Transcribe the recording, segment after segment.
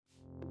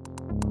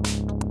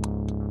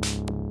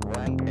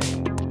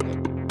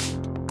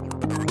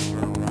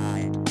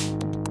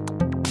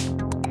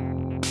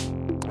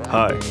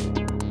Hi,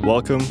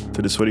 welcome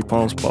to the Sweaty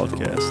Palms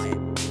podcast.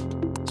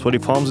 Sweaty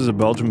Palms is a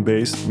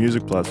Belgium-based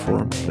music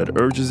platform that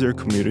urges their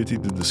community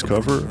to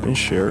discover and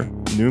share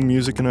new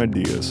music and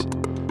ideas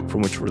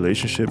from which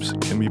relationships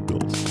can be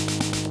built.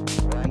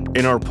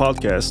 In our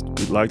podcast,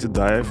 we'd like to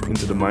dive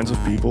into the minds of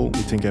people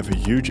we think have a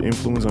huge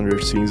influence on their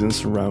scenes and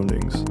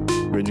surroundings,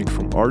 ranging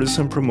from artists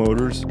and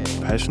promoters,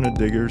 passionate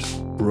diggers,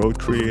 road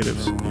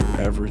creatives, and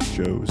your average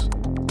Joes.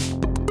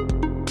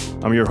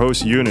 I'm your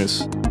host,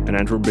 Eunice, an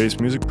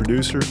Antwerp-based music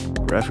producer,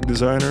 graphic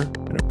designer,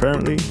 and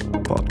apparently a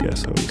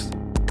podcast host.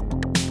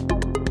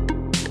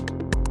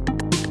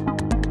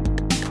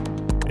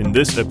 In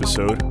this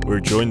episode,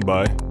 we're joined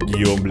by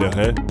Guillaume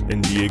Bleret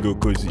and Diego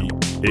Cozy,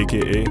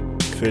 aka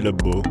Philip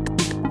Beau,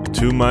 the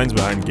two minds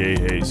behind Gay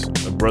Haze,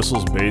 a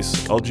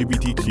Brussels-based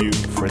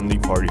LGBTQ-friendly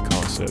party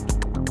concept.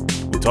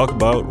 We talk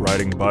about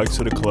riding bikes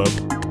to the club,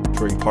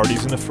 throwing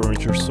parties in a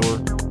furniture store,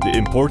 the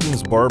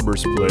importance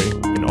barbers play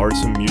in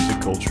arts and music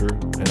culture,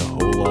 and a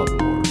whole lot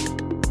more.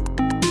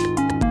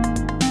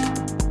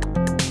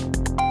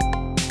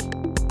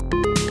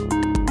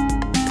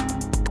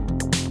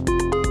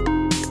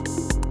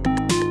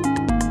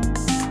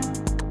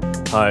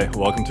 Hi,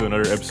 welcome to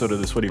another episode of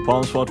the Sweaty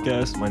Palms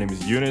podcast. My name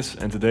is Eunice,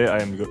 and today I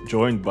am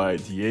joined by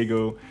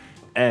Diego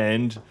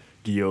and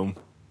Guillaume.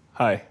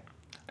 Hi.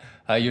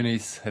 Hi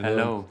Eunice,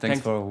 hello.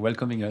 Thanks for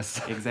welcoming us.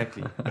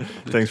 Exactly.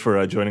 Thanks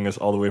for joining us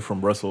all the way from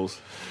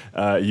Brussels.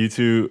 You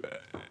two,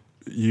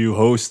 you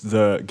host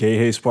the Gay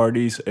Haze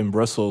parties in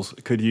Brussels.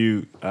 Could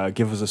you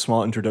give us a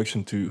small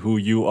introduction to who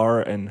you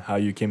are and how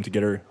you came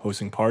together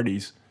hosting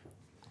parties?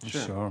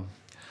 Sure.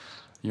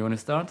 You want to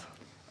start?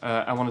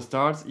 I want to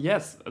start.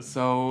 Yes.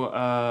 So,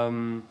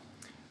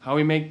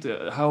 can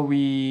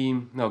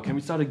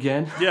we start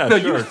again? Yeah, No,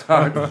 sure. you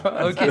start.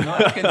 Okay, no,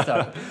 I can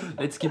start.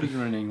 Let's keep it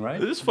running, right?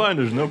 It's fine,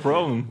 there's no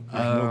problem.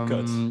 There's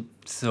no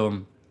cuts.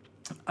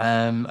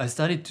 I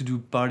started to do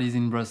parties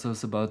in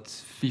Brussels about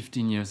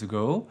 15 years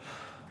ago.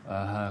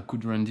 I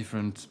could run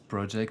different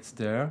projects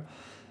there.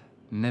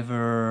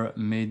 Never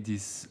made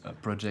this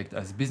project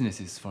as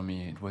businesses for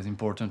me. It was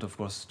important, of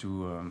course,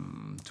 to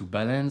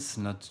balance,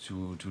 not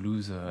to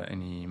lose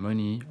any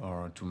money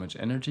or too much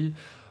energy,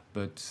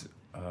 but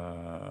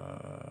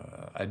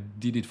I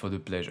did it for the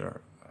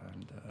pleasure.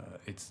 And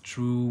it's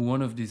through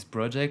one of these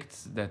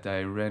projects that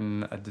I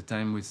ran at the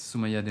time with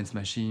Sumaya Dance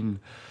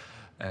Machine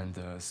and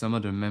some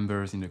other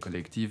members in the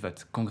collective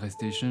at Congress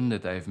Station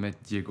that I've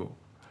met Diego.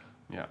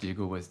 Yeah.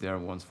 Diego was there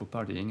once for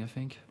partying, I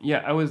think.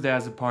 Yeah, I was there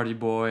as a party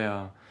boy,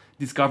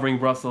 discovering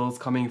Brussels,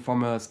 coming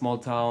from a small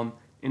town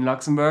in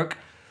Luxembourg,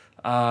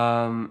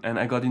 and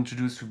I got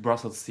introduced to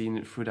Brussels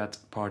scene through that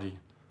party.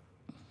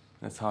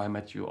 That's how I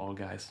met you all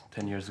guys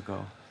 10 years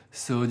ago.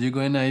 So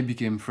Diego and I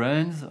became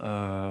friends,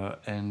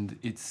 and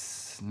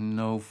it's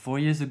now 4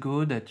 years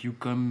ago that you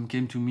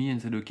came to me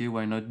and said, okay,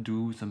 why not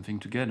do something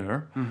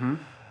together? Mm-hmm.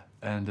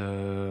 And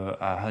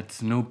I had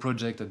no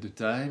project at the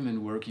time,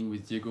 and working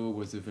with Diego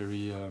was a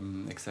very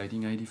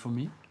exciting idea for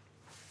me.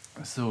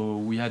 So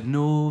we had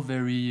no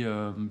very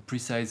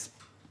precise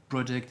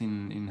project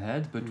in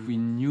head, but we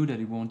knew that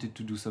we wanted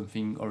to do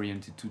something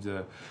oriented to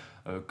the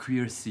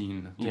queer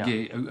scene,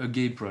 a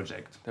gay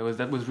project.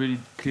 That was really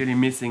clearly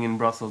missing in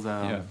Brussels.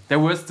 There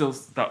was still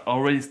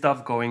already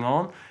stuff going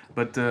on,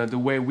 but the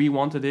way we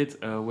wanted it,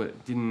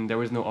 there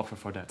was no offer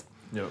for that.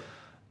 Yep.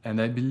 And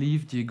I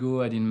believe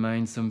Diego had in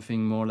mind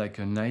something more like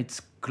a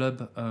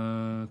nightclub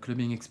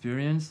clubbing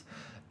experience.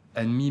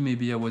 And me,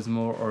 maybe I was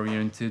more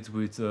oriented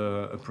with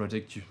a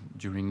project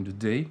during the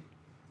day,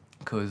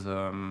 because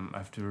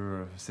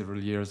after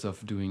several years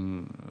of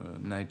doing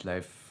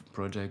nightlife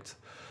projects,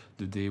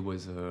 the day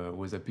was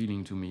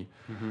appealing to me.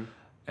 Mm-hmm.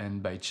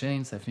 And by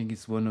chance, I think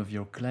it's one of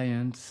your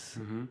clients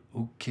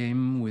who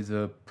came with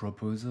a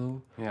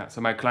proposal. Yeah,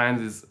 so my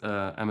client is,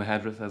 I'm a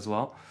hairdresser as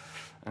well.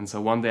 And so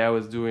one day I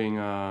was doing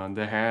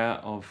the hair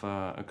of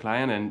a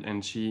client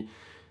and she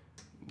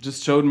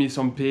just showed me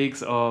some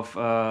pics of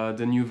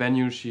the new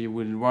venue she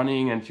will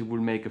running, and she will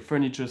make a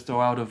furniture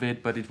store out of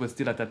it, but it was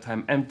still at that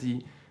time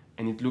empty,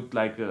 and it looked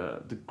like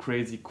the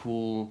crazy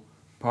cool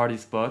party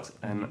spot.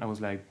 And I was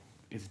like,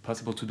 is it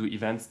possible to do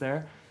events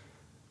there?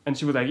 And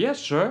she was like, yeah,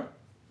 sure.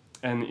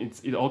 And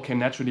it all came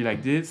naturally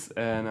like this,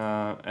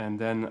 and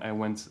then I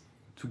went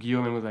to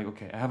Guillaume and was like,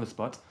 okay, I have a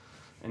spot,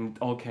 and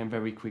it all came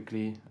very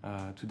quickly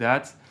to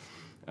that,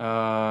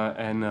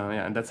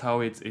 and that's how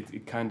it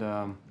kind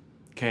of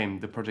came,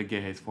 the project Gay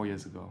Haze 4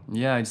 years ago.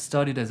 Yeah, it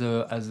started as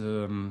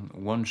a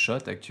one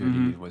shot actually.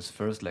 Mm-hmm. It was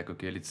first like,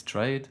 okay, let's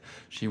try it.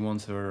 She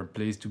wants her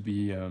place to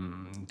be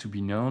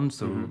known,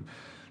 so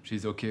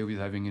she's okay with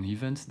having an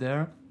event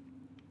there.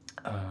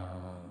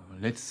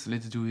 Let's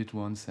do it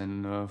once.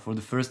 And for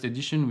the first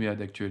edition, we had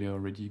actually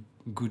already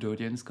good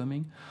audience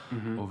coming,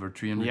 over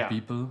 300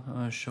 people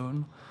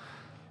shown.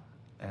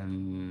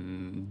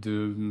 And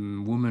the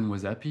woman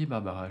was happy,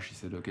 Barbara. She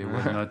said, okay,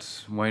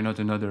 why not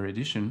another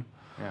edition?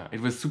 Yeah,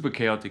 it was super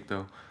chaotic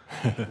though.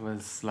 It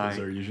was like,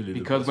 Those are usually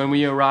because when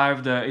we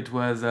arrived, it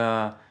was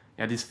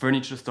this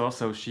furniture store.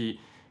 So she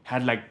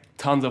had like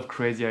tons of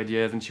crazy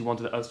ideas, and she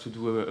wanted us to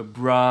do a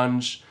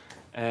brunch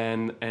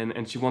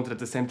and she wanted at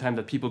the same time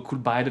that people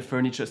could buy the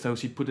furniture, so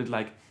she put it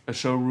like a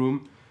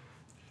showroom,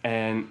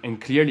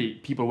 and clearly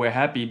people were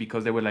happy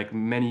because there were like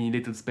many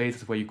little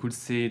spaces where you could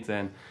sit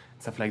and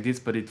stuff like this,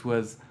 but it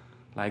was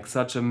like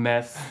such a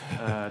mess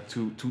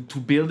to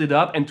build it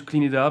up and to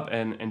clean it up,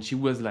 and she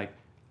was like,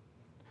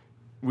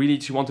 really,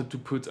 she wanted to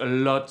put a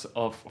lot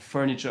of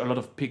furniture, a lot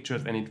of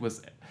pictures, and it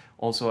was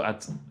also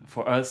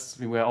for us,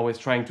 we were always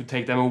trying to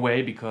take them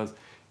away because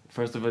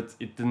first of it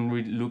didn't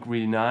really look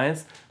really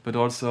nice, but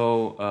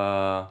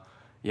also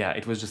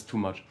it was just too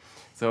much.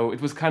 So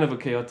it was kind of a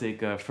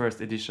chaotic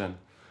first edition.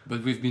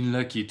 But we've been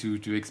lucky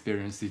to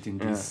experience it in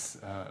this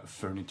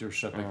furniture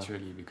shop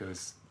actually,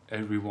 because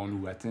everyone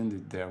who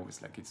attended there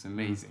was like, it's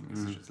amazing.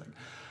 It's just like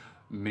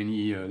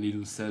many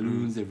little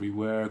saloons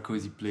everywhere,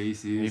 cozy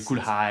places. You could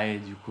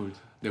hide, you could.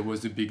 There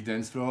was a big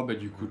dance floor,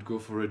 but you could go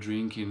for a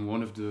drink in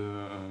one of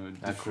the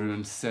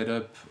different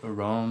setup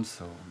around.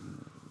 So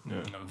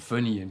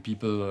funny, and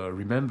people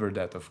remember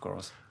that, of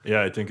course.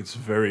 Yeah, I think it's a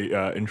very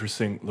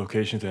interesting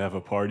location to have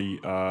a party,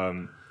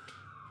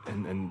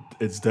 and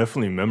it's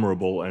definitely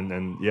memorable.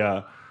 And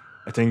yeah,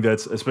 I think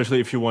that's,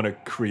 especially if you want to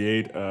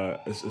create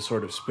a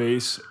sort of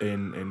space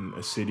in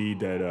a city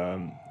that,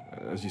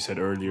 as you said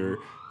earlier,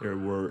 there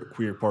were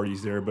queer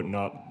parties there, but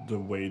not the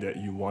way that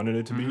you wanted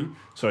it to be.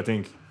 So I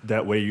think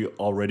that way you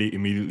already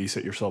immediately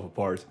set yourself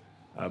apart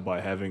by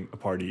having a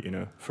party in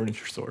a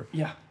furniture store.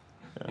 Yeah.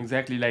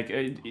 Exactly. Like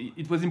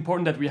it was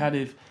important that we had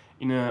it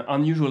in an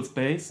unusual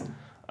space,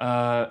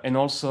 and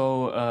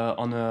also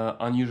on an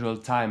unusual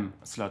time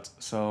slot.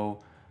 So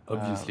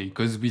obviously,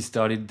 because we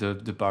started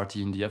the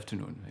party in the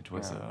afternoon. It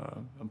was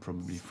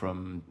probably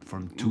from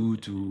 2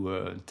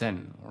 to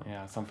 10.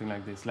 Yeah, something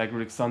like this. Like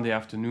Sunday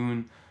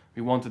afternoon,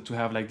 we wanted to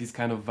have like these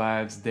kind of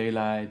vibes,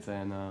 daylight,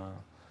 and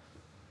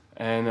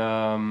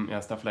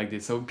stuff like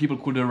this. So people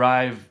could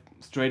arrive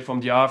straight from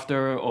the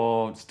after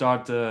or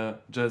start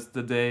just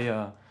the day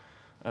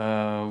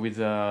with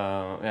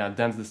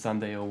dance the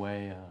Sunday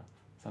away,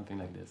 something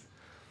like this.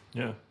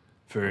 Yeah,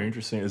 very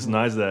interesting. It's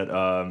nice that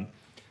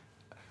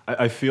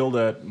I feel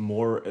that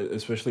more,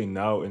 especially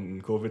now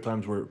in COVID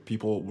times where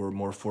people were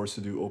more forced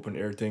to do open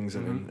air things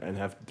and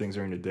have things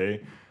during the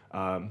day,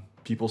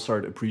 people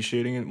started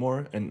appreciating it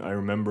more. And I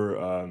remember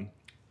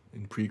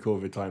in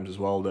pre-COVID times as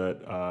well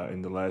that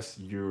in the last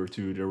year or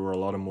two there were a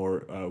lot of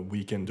more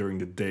weekend during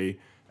the day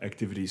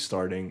activities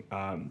starting,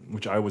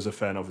 which I was a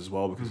fan of as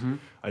well, because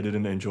I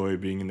didn't enjoy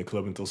being in the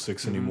club until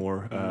 6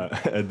 anymore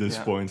at this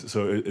point.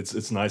 So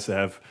it's nice to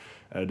have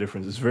a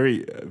difference. It's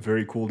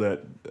very cool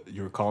that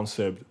your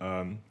concept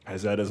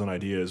has that as an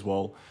idea as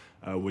well,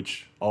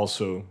 which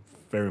also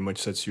very much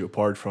sets you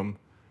apart from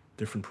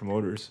different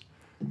promoters.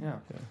 Yeah.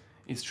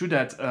 It's true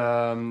that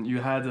you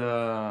had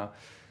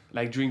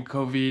like during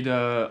COVID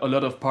a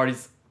lot of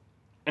parties,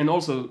 and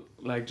also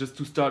like just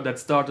to start that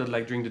started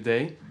like during the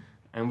day.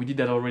 And we did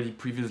that already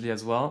previously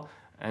as well.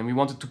 And we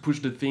wanted to push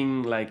the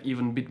thing like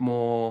even a bit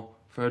more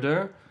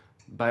further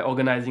by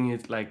organizing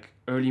it like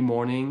early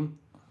morning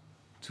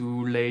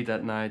to late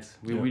at night.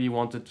 We really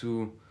wanted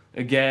to,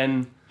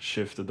 again,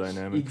 shift the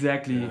dynamic.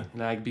 Exactly.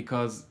 Like,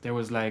 because there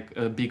was like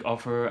a big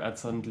offer at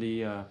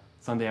Sunday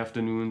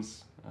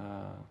afternoons.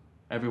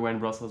 Everywhere in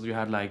Brussels, you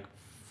had like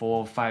 4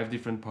 or 5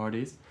 different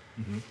parties,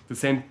 the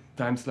same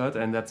time slot.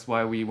 And that's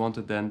why we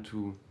wanted then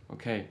to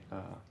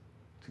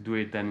do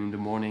it then in the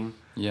morning.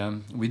 Yeah,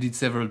 we did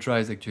several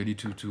tries actually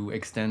to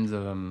extend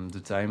the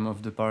time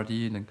of the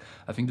party. And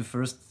I think the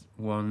first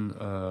one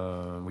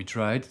we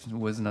tried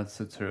was not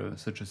such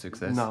a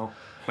success. No,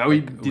 but we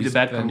did a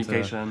bad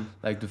communication.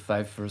 Like the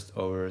 5 first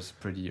hours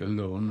pretty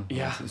alone.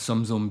 Yeah,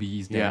 some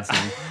zombies dancing.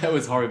 Yeah, that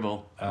was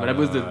horrible. But that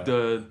was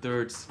the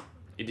third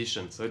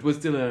edition, so it was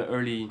still an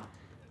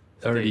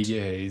early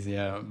gays,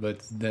 yeah.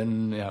 But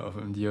then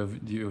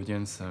the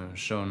audience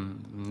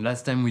shown.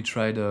 Last time we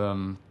tried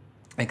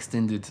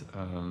extended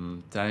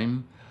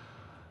time.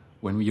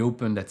 When we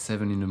opened at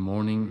 7 in the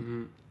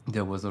morning,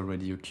 there was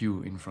already a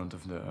queue in front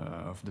of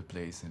the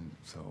place, and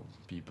so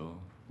people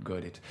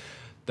got it.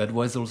 That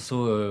was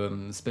also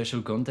a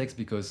special context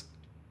because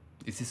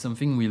this is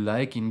something we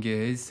like in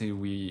Gaze.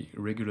 We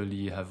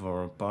regularly have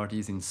our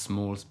parties in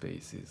small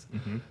spaces,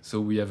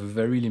 so we have a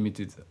very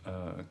limited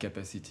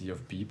capacity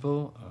of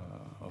people.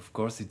 Of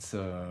course, it's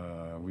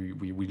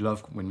we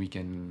love when we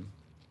can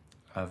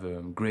have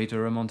a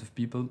greater amount of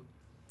people.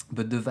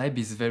 But the vibe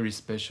is very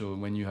special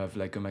when you have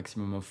like a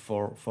maximum of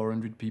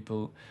 400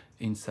 people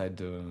inside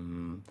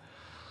the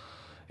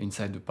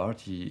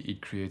party. It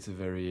creates a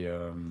very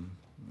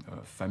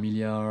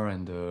familiar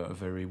and a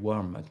very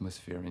warm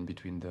atmosphere in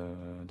between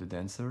the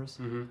dancers.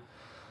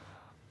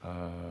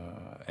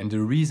 And the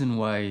reason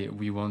why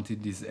we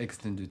wanted this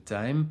extended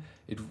time,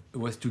 it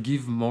was to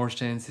give more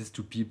chances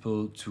to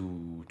people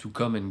to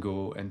come and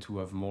go and to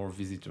have more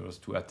visitors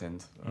to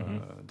attend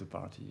the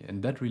party.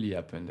 And that really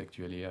happened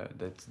actually.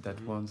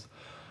 That once,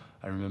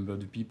 I remember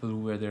the people who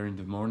were there in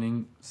the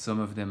morning, some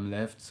of them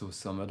left, so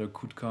some other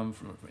could come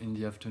in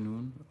the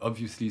afternoon.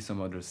 Obviously some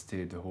others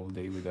stayed the whole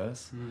day with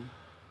us.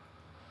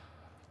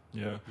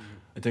 Yeah,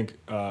 I think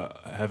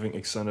having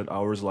extended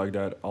hours like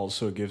that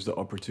also gives the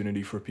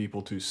opportunity for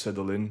people to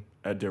settle in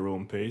at their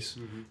own pace.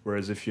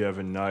 Whereas if you have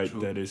a night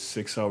True. that is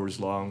 6 hours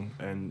long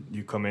and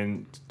you come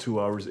in 2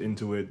 hours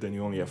into it, then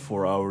you only have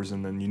 4 hours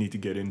and then you need to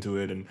get into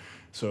it. And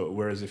so,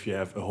 whereas if you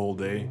have a whole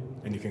day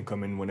and you can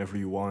come in whenever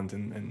you want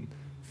and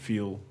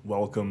feel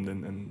welcomed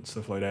and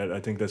stuff like that, I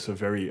think that's a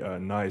very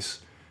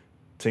nice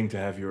thing to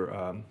have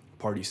your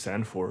party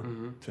stand for,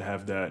 to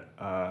have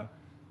that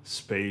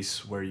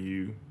space where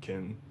you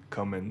can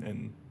come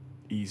and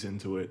ease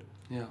into it.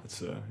 Yeah.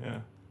 It's yeah.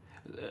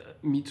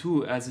 Me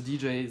too. As a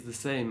DJ, is the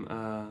same.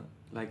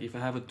 Like if I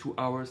have a 2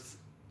 hours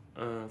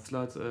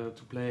slot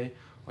to play,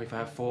 or if I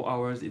have 4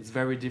 hours, it's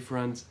very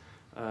different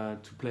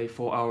to play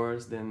 4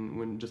 hours than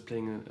when just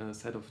playing a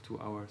set of 2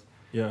 hours.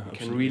 Yeah, You can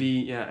absolutely. really,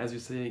 yeah, as you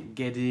say,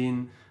 get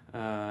in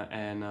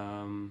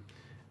and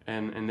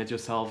let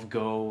yourself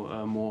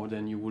go more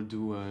than you would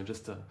do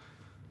just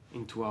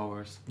in 2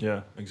 hours.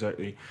 Yeah,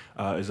 exactly.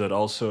 Is that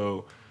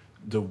also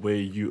the way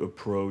you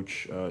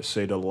approach,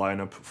 say, the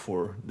lineup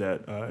for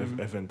that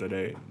event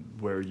today,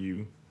 where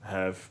you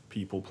have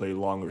people play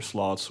longer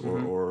slots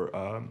or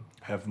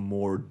have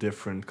more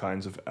different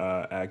kinds of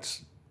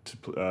acts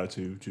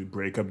to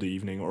break up the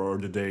evening or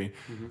the day?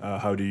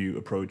 How do you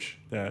approach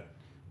that?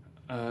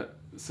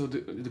 So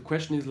the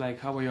question is like,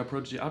 how are you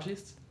approach the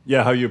artists?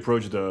 Yeah, how you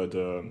approach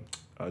the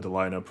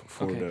lineup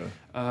for Okay.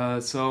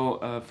 the.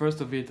 So first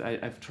of it,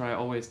 I've tried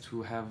always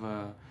to have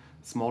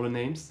smaller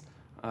names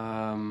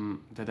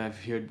that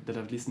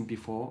I've listened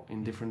before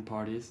in different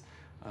parties,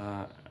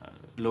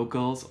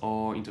 locals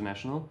or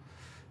international,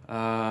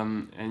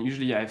 and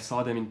usually I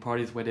saw them in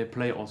parties where they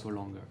play also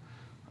longer,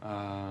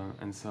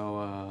 and so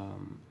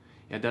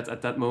yeah, that's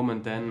at that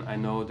moment. Then I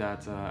know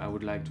that I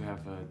would like to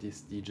have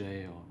this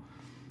DJ, or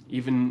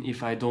even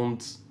if I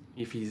don't,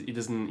 if he's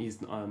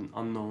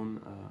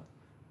unknown.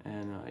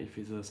 And if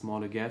he's a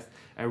smaller guest,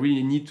 I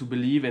really need to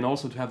believe and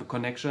also to have a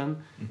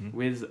connection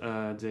with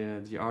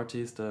the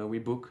artist we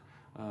book.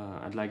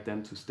 I'd like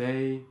them to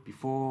stay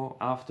before,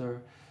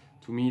 after,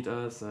 to meet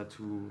us,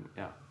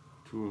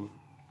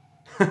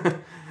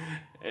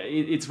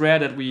 It's rare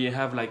that we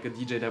have like a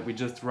DJ that we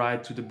just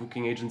write to the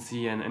booking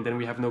agency and then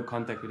we have no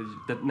contact with it.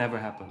 That never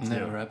happens.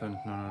 Never happened.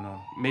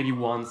 No. Maybe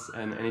once,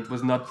 and it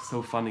was not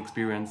so fun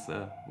experience.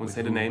 Won't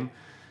say the name.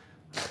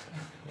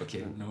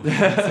 Okay. No.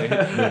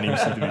 No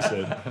names need to be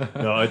said.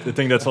 No, I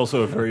think that's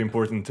also a very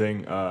important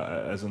thing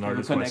as an Have a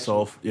artist connection.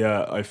 myself.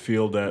 Yeah, I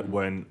feel that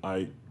when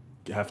I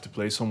have to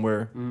play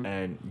somewhere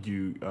and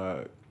you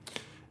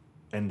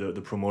and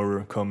the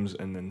promoter comes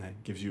and then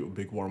gives you a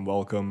big warm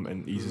welcome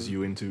and eases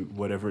you into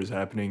whatever is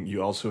happening,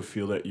 you also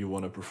feel that you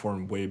want to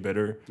perform way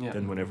better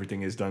than when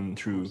everything is done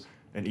through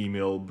an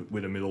email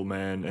with a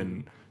middleman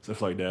and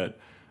stuff like that.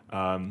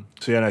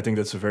 So yeah, and I think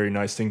that's a very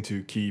nice thing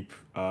to keep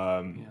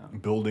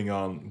building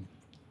on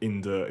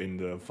in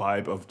the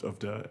vibe of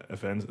the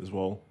event as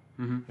well.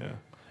 Yeah.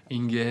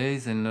 In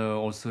Gaze and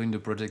also in the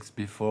projects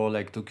before,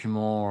 like Document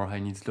or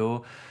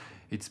Heinzlo,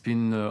 it's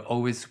been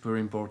always super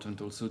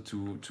important also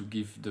to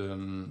give the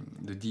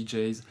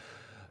DJs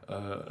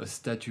a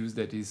status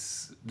that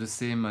is the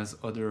same as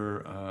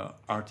other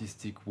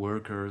artistic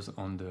workers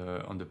on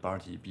the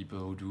party. People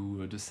who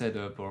do the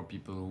setup or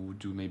people who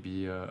do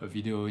maybe a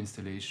video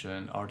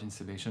installation, art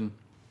installation.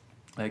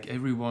 Like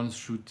everyone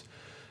should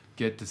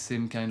get the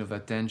same kind of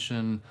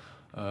attention,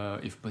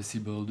 if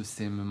possible, the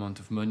same amount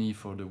of money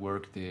for the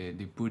work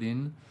they put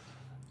in.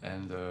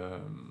 And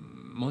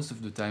most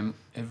of the time,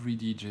 every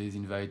DJ is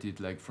invited,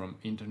 like from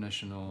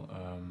international,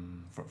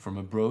 from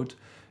abroad,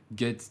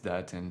 gets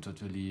that and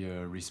totally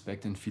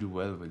respect and feel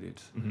well with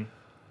it.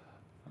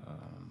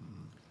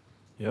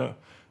 Yeah.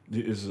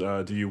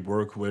 Do you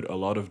work with a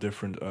lot of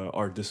different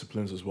art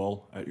disciplines as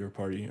well at your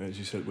party, as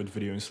you said, with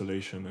video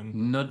installation and?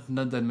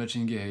 Not that much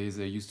in Gaze.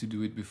 I used to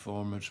do it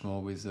before, much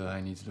more with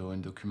Heinzlo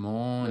and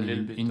Document. A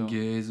little bit, in though.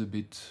 Gaze a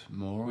bit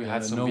more. We Yeah,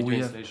 had some no, video we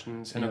have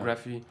installation,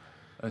 scenography.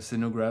 a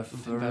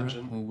scenographer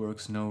Belgium. who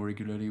works now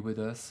regularly with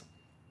us.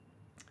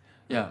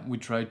 Yeah, we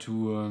try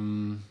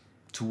to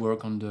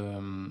work on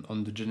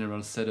the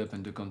general setup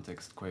and the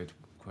context quite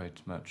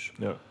much.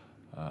 Yeah.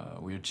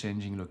 We are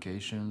changing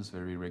locations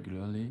very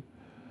regularly.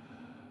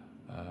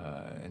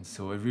 And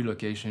so every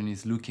location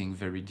is looking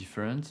very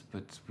different,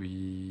 but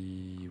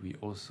we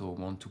also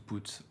want to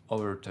put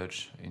our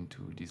touch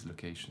into these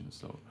locations.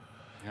 So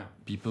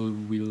people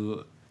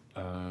will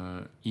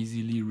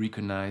easily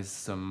recognize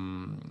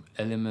some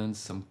elements,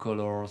 some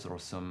colors, or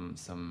some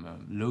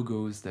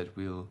logos that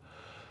will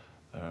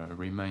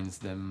reminds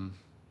them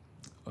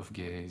of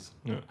Gaze.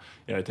 Yeah,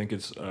 I think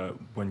it's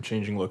when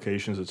changing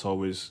locations, it's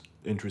always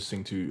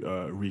interesting to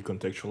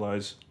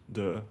recontextualize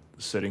the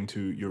setting to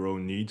your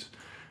own needs,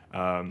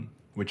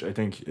 which I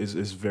think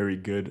is very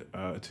good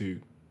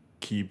to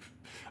keep.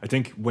 I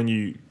think when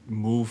you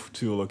move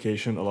to a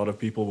location, a lot of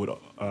people would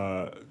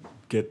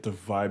get the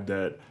vibe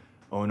that,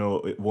 oh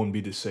no, it won't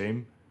be the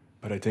same.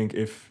 But I think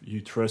if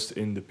you trust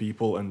in the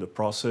people and the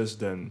process,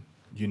 then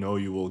you know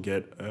you will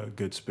get a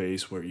good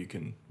space where you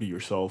can be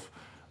yourself.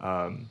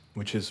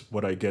 which is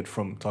what I get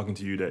from talking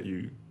to you, that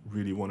you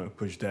really want to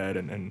push that,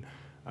 and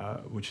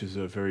which is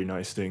a very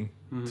nice thing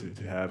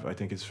to have. I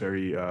think it's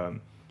very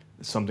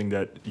something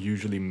that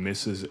usually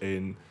misses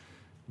in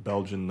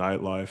Belgian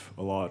nightlife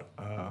a lot.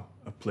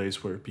 A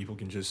place where people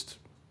can just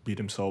be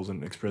themselves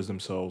and express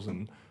themselves,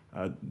 and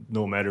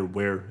no matter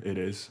where it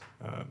is,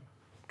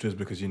 just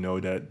because you know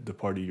that the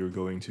party you're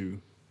going to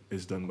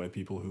is done by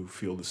people who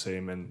feel the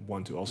same and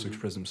want to also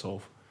express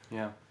themselves.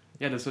 Yeah,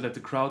 so that the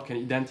crowd can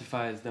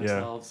identify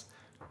themselves.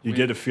 You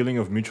get a feeling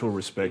of mutual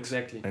respect.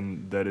 Exactly.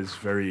 And that is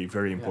very,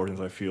 very important,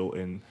 I feel,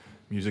 in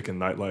music and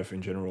nightlife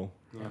in general.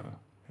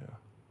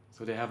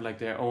 So they have like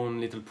their own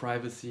little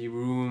privacy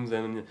rooms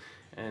and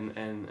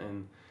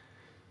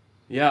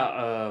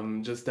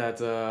just that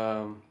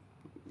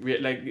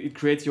like it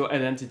creates your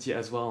identity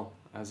as well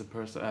as a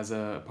person, as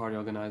a party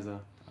organizer.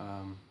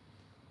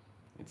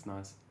 It's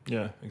nice.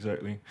 Yeah,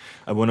 exactly.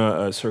 I want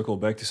to circle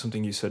back to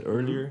something you said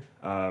earlier.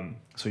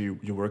 So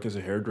you work as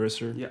a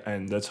hairdresser,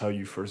 and that's how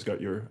you first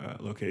got your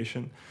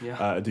location.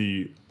 Do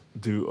you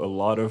do a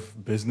lot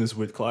of business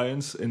with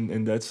clients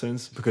in that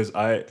sense? Because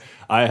I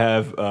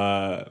have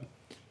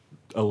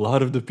a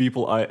lot of the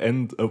people I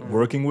end up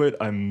working with,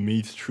 I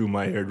meet through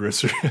my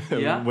hairdresser.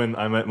 When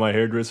I'm at my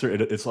hairdresser,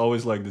 it's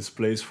always like this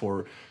place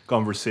for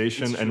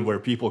conversation and where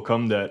people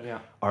come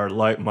that are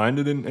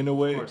like-minded in a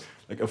way.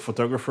 Like a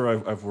photographer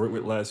I've worked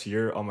with last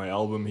year on my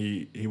album,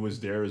 he was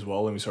there as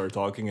well, and we started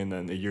talking, and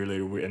then a year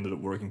later we ended up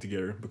working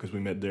together because we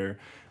met there,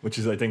 which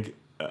is, I think,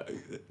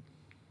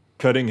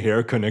 cutting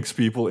hair connects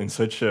people in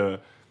such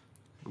a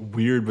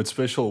weird but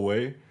special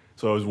way.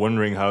 So I was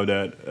wondering how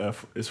that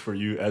is for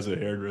you as a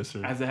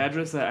hairdresser. As a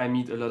hairdresser, I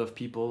meet a lot of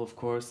people, of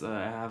course.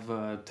 I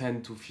have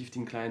 10 to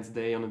 15 clients a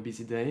day on a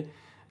busy day.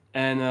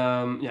 And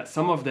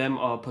some of them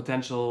are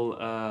potential,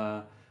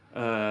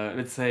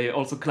 let's say,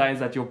 also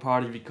clients at your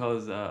party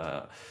because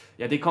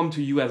they come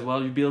to you as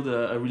well. You build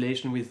a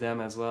relation with them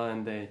as well.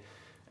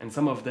 And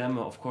some of them,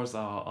 of course,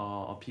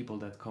 are people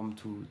that come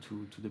to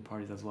the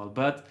parties as well.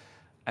 But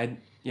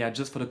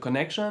just for the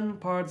connection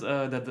part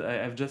that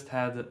I've just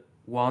had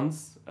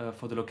once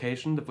for the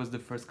location. That was the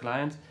first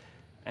client,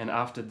 and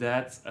after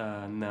that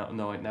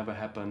no, it never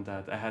happened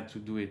that I had to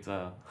do it.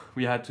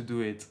 We had to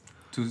do it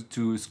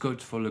to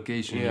scout for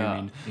location.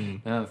 You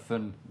mean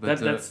fun, but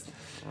that's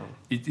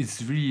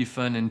it's really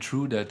fun and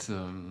true that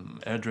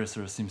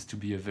hairdresser seems to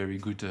be a very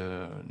good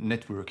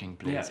networking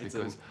place,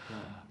 because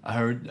I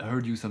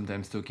heard you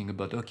sometimes talking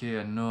about, okay,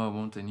 I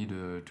need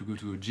to go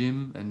to a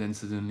gym, and then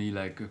suddenly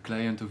like a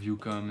client of you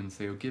come and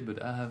say, okay,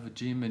 but I have a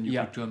gym and you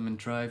could come and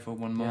try for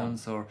 1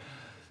 month, or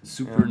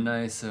super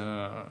nice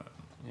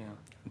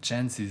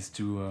chances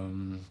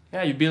to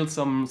you build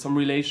some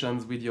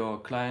relations with your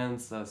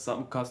clients.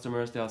 Some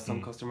customers, there are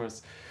some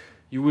customers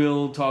you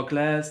will talk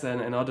less,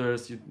 and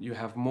others you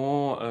have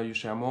more, you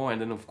share more, and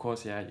then of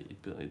course it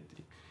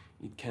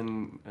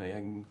can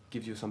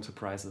give you some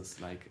surprises,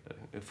 like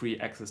a free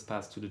access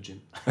pass to the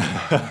gym.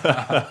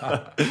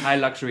 High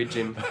luxury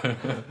gym.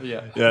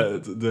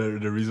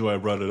 The reason why I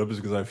brought it up is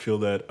because I feel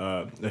that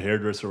a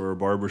hairdresser or a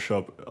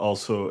barbershop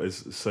also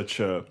is such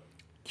a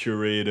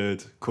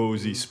curated,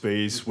 cozy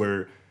space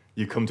where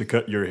you come to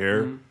cut your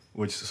hair,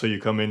 so you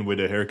come in with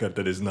a haircut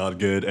that is not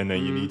good, and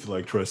then you need to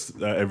like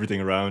trust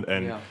everything around.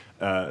 And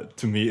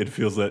to me, it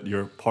feels that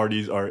your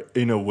parties are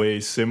in a way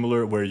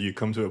similar, where you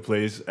come to a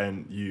place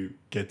and you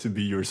get to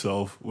be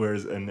yourself,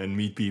 and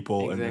meet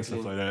people and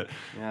stuff like that.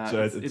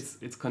 So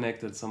it's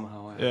connected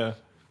somehow.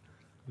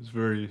 It's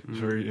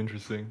very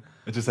interesting.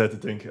 I just had to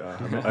think.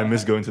 I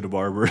miss going to the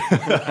barber.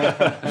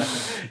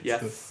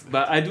 Yes,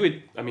 but I do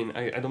it. I mean,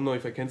 I don't know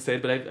if I can say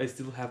it, but I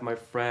still have my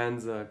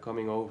friends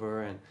coming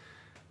over, and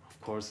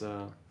of course,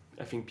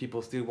 I think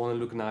people still want to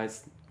look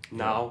nice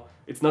now.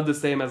 It's not the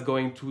same as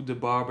going to the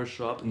barber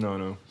shop.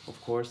 No.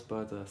 Of course,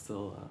 but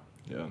still.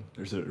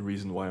 There's a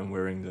reason why I'm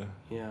wearing the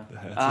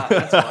hat.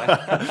 That's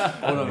why.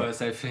 All of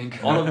us, I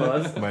think. All of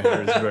us. My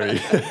hair is very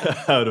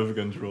out of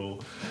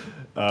control.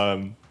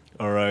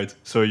 All right.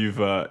 So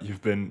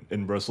you've been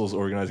in Brussels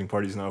organizing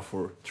parties now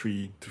for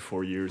 3 to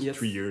 4 years. Yes.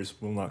 3 years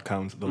will not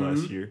count the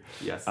last year.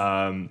 Yes.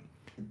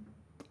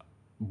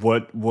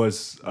 What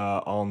was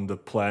on the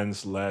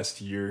plans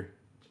last year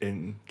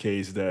in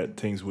case that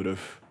things would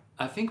have?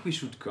 I think we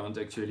should count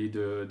actually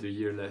the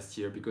year last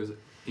year, because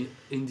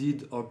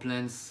indeed our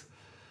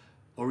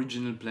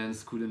original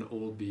plans couldn't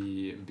all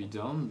be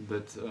done,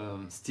 but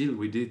still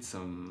we did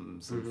some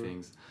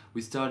things.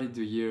 We started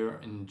the year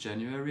in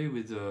January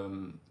with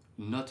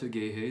Not a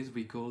Gay Haze,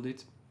 we called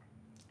it.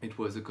 It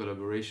was a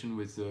collaboration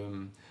with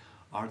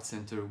Art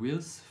Center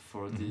Wheels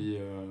for the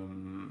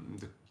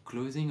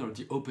closing or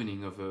the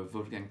opening of a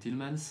Wolfgang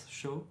Tillmans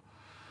show,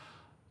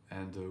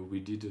 and we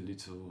did a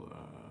little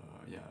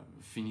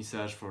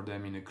finissage for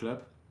them in a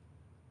club.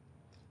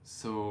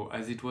 So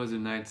as it was a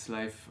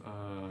nightlife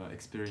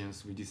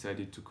experience, we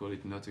decided to call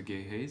it Not a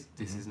Gay Haze.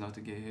 This is Not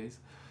a Gay Haze.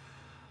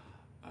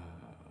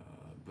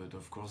 But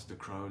of course the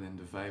crowd and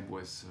the vibe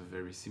was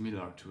very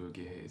similar to a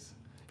gay haze.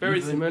 very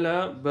Even similar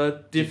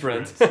but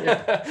different,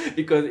 Yeah.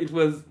 because it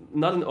was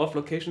not an off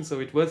location, so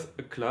it was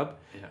a club,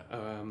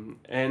 Yeah.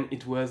 and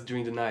it was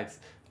during the nights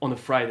on a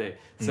Friday.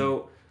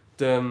 So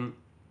the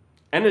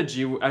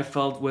energy I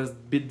felt was a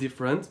bit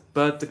different,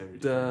 but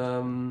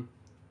Very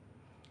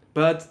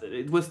but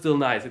it was still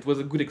nice. It was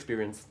a good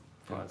experience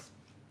for Yeah. us.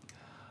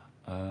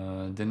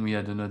 Then we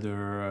had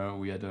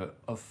we had a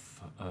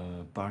off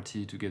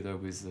party together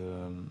with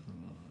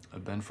a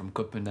band from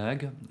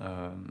Copenhagen,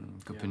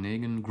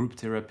 Copenhagen Group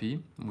Therapy.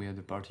 We had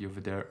a party over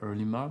there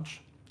early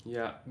March.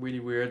 Yeah, really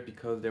weird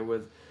because there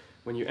was,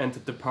 when you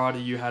entered the party,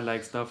 you had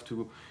like stuff to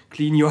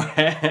clean your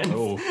hands,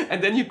 Oh.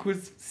 and then you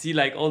could see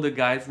like all the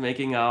guys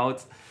making out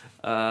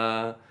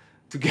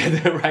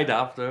together right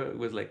after. It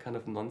was like kind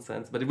of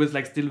nonsense, but it was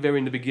like still very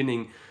in the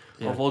beginning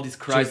of all these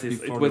crises.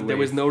 It before was the there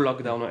was wave. no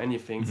lockdown or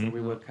anything, so Mhm.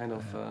 we were kind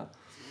of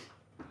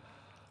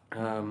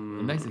A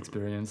nice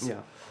experience.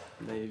 yeah,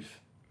 naive.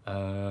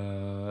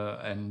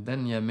 And then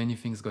many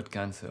things got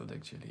cancelled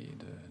actually.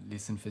 The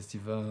Listen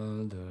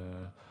Festival,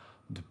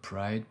 the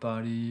Pride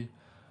Party.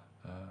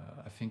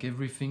 I think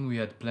everything we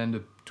had planned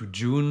up to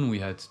June we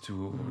had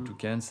to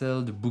cancel.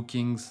 The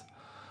bookings.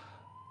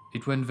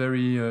 It went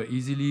very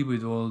easily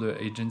with all the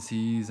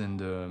agencies and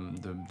the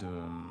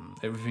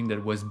everything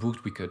that was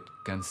booked we could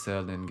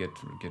cancel and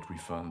get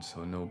refunds.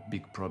 So no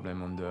big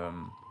problem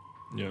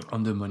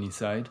on the money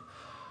side.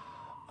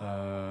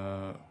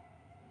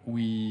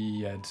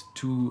 We had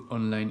 2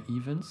 online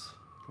events.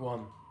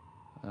 One.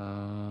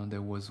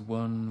 There was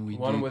one we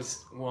One did.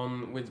 was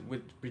one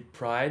with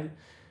Pride.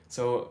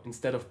 So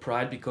instead of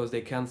Pride, because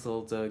they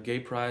cancelled Gay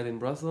Pride in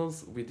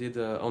Brussels, we did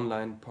an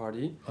online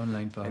party.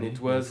 Online party. And it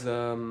was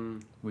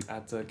With-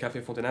 at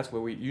Café Fontenas,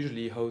 where we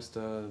usually host,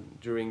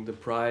 during the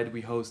Pride,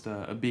 we host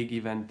a big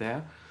event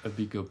there. a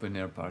big open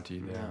air party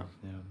there.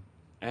 Yeah.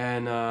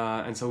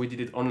 And so we did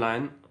it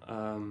online,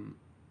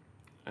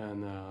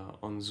 and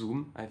on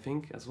Zoom, I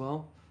think, as well,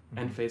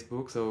 and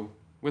Facebook. So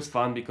it was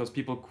fun because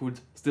people could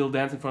still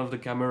dance in front of the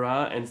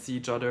camera and see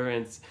each other,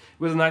 and it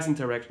was a nice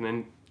interaction.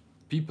 And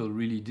People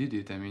really did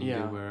it. I mean,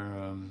 Yeah. they were.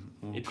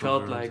 All it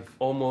felt covered like of-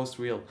 almost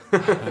real.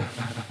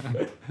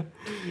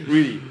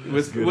 Really, it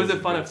was good a as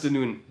it fun gets.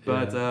 afternoon.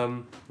 But Yeah.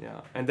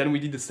 yeah, and then we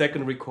did the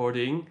second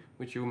recording,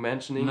 which you were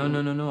mentioning. No.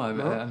 No?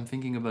 I'm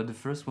thinking about the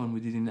first one we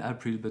did in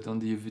April, but on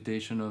the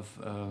invitation of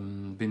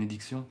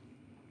Benediction,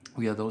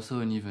 we had also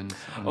an event.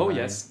 Oh online.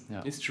 yes,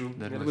 Yeah. it's true.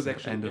 That It was,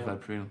 actually end of yeah.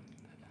 April.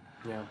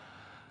 Yeah.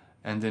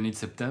 And then in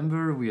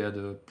September we had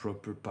a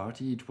proper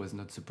party. It was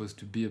not supposed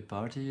to be a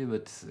party,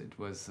 but it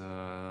was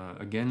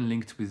again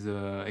linked with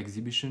an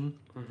exhibition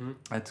Mhm.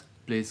 at a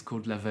place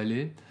called La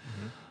Vallée.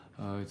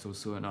 It's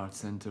also an art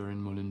center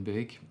in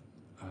Molenbeek.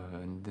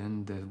 And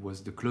then there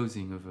was the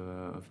closing of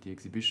the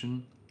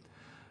exhibition.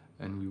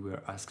 And we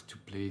were asked to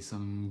play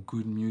some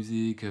good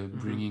music,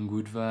 bringing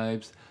good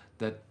vibes.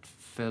 That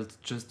felt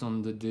just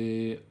on the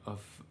day of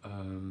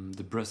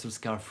the Brussels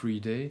Car Free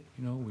Day,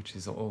 which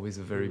is always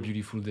a very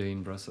beautiful day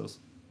in Brussels.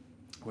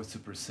 It was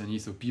super sunny,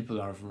 so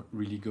people are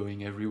really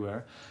going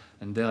everywhere.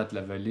 And there at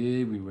La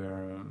Vallée, we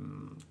were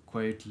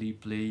quietly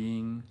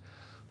playing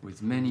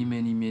with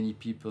many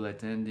people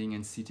attending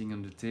and sitting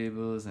on the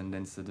tables, and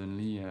then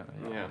suddenly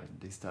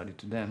they started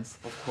to dance.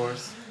 Of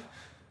course.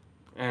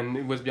 And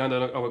it was beyond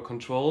our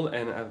control,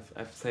 and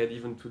I've said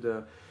even to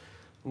the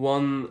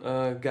one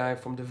guy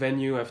from the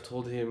venue, I've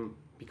told him,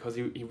 because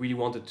he really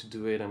wanted to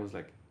do it, and was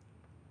like,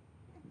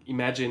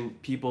 imagine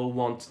people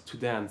want to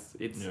dance.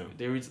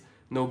 There is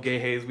no gay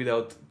haze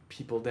without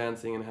people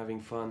dancing and having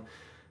fun.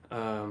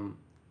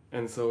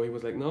 And so he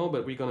was like, no,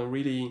 but we're gonna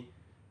really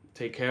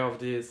take care of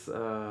this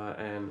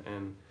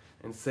and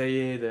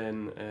say it,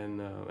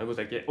 and I was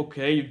like, yeah,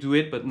 okay, you do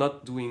it, but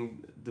not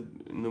doing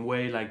in a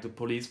way like the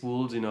police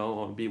would,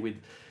 or be with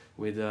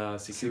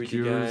security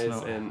Secures, guys,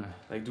 no. and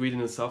like do it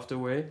in a softer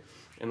way,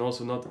 and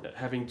also not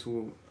having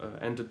to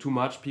enter too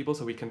much people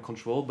so we can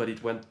control, but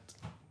it went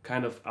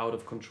kind of out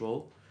of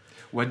control.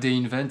 What they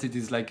invented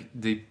is like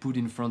they put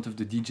in front of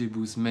the DJ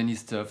booth many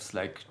stuffs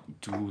like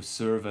to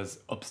serve as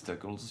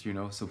obstacles,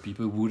 so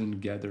people wouldn't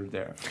gather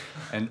there.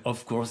 And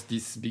of course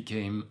this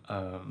became,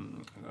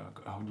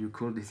 how do you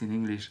call this in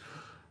English?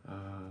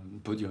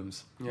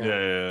 Podiums.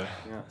 Yeah.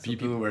 So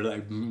People were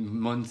like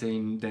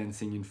mountain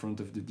dancing in front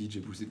of the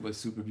DJ booth. It was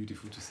super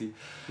beautiful to see.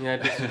 Yeah,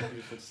 it was super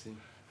beautiful to see.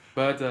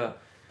 But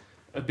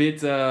a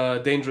bit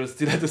dangerous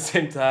still at the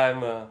same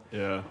time.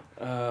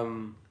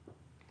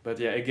 But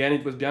yeah, again,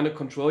 it was beyond the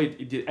control.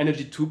 The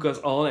energy took us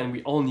all, and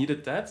we all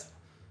needed that.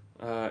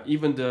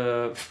 Even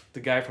the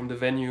guy from the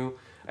venue,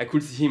 I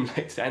could see him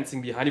like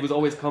dancing behind. He was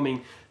always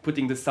coming,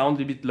 putting the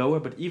sound a bit lower.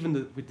 But even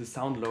with the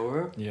sound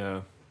lower,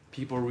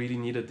 people really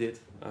needed it.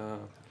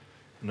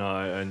 No,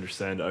 I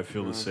understand. I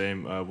feel the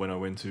same. When I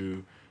went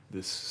to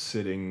this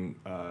sitting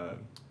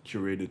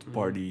curated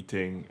party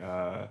thing,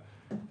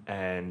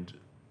 and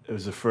it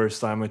was the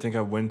first time I think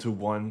I went to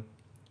one.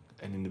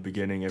 And in the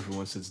beginning,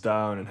 everyone sits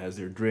down and has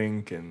their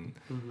drink, and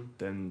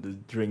then the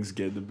drinks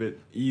get a bit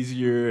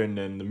easier, and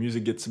then the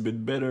music gets a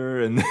bit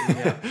better, and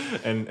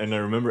and I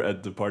remember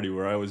at the party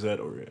where I was at,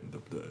 or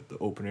the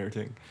open air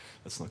thing.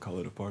 Let's not call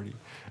it a party.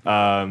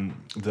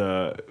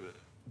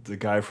 The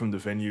guy from the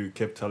venue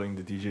kept telling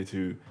the DJ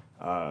to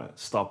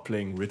stop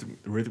playing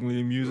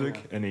rhythmically music,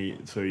 Yeah. and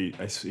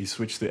he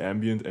switched to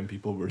ambient, and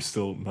people were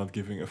still not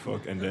giving a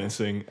fuck and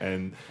dancing,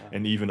 and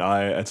even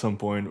I at some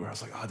point where I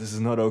was like, oh, this is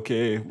not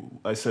okay.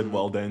 I said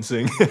while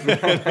dancing,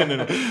 and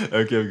then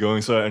I kept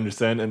going. So I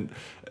understand, and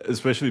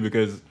especially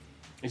because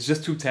It's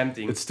just too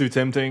tempting. it's too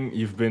tempting.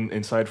 You've been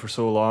inside for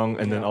so long,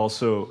 and then Yeah.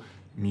 also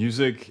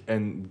music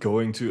and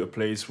going to a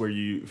place where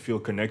you feel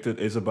connected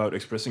is about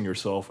expressing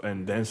yourself,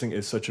 and dancing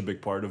is such a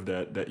big part of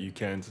that you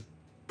can't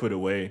put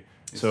away.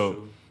 It's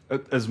so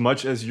true. as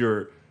much as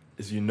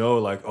you know,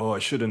 like, oh, I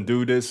shouldn't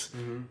do this,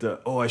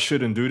 I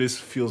shouldn't do this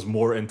feels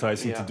more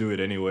enticing to Yeah. do it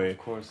anyway. Of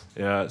course.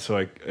 Yeah, so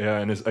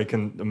I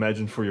can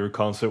imagine for your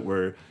concept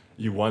where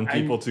you want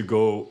people to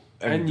go.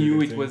 And I do knew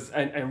their it thing. was.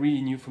 I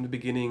really knew from the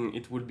beginning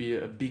it would be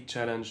a big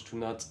challenge to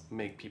not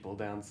make people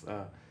dance.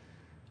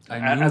 I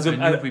knew, As a-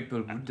 I knew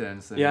people would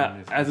dance. I Yeah,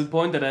 mean, as a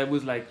point that I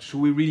was like, should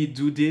we really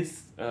do this?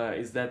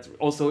 Is that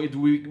also, do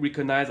we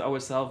recognize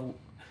ourselves?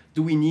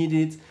 Do we need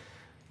it?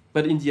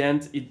 But in the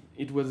end,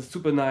 it was a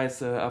super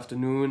nice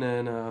afternoon,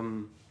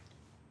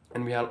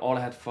 and we all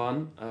had fun.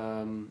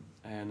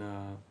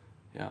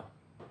 Yeah,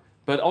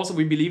 but also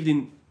we believed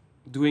in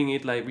doing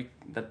it like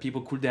that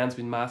people could dance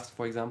with masks,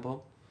 for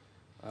example.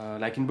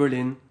 Like in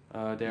Berlin,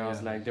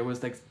 there was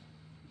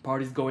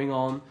parties going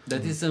on.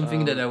 That is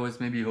something that I was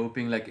maybe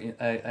hoping. Like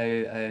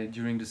I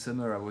during the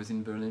summer I was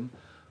in Berlin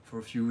for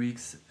a few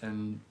weeks,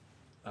 and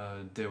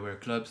there were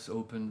clubs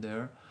open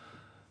there.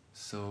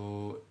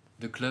 So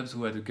the clubs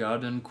who had a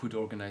garden could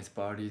organize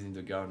parties in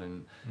the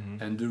garden,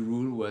 and the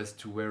rule was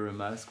to wear a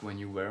mask when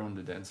you were on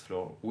the dance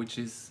floor, which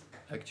is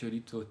actually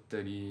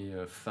totally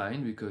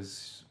fine,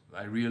 because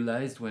I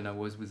realized when I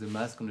was with a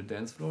mask on the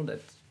dance floor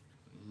that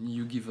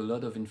you give a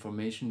lot of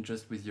information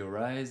just with your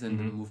eyes and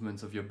the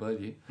movements of your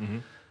body.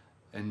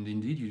 And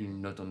indeed, you're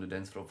not on the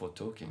dance floor for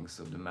talking,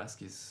 so the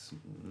mask is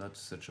not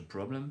such a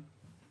problem.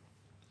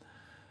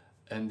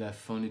 And I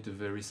found it a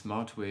very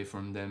smart way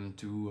from them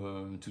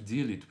to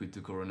deal it with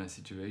the corona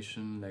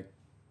situation, like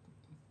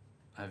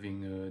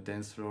having a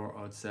dance floor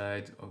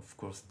outside, of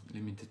course,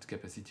 limited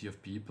capacity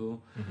of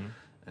people,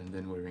 and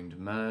then wearing the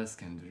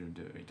mask and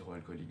the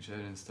hydroalcoholic gel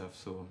and stuff.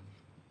 So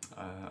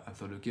I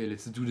thought, okay,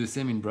 let's do the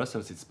same in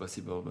Brussels. It's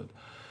possible, but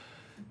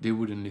they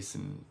wouldn't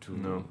listen to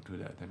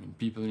that. I mean,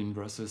 people in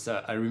Brussels.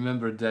 I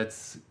remember that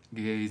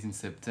days in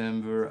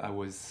September. I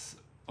was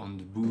on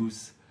the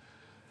booth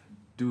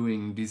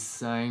doing this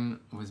sign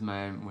with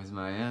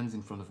my hands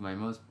in front of my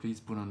mouth. Please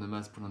put on the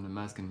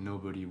mask, and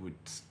nobody would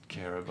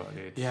care about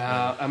it.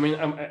 Yeah, I mean,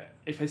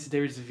 if I see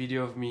there is a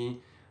video of me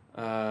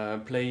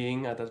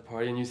playing at that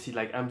party, and you see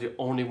like I'm the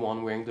only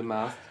one wearing the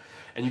mask,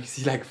 and you can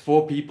see like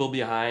 4 people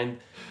behind,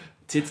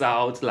 tits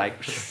out, like,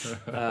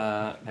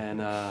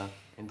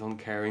 and don't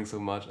caring so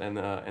much, and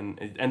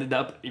it ended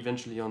up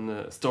eventually on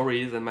the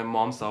stories, and my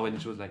mom saw it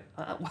and she was like,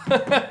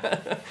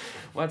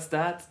 "What's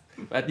that?"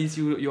 At least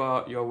you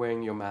are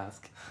wearing your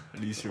mask. At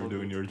least you're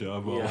doing your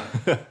job well.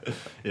 Yeah.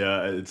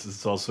 Yeah,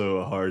 it's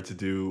also hard to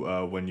do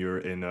when you're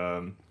in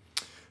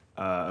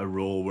a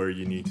role where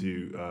you need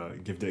to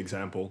give the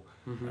example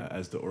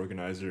as the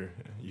organizer.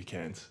 You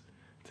can't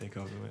take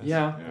off the mask.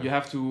 Yeah, you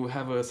have to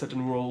have a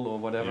certain role or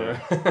whatever.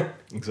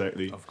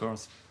 Exactly. Of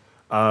course.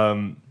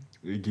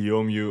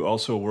 Guillaume, you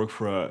also work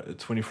for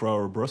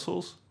 24-hour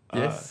Brussels.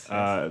 Yes.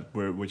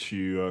 Which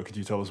you could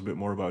you tell us a bit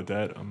more about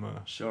that?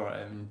 Sure.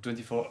 I mean,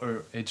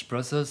 24-hour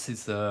Brussels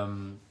is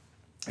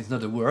it's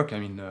not a work. I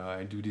mean,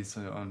 I do this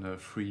on a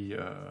free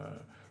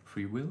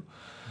will,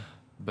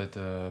 but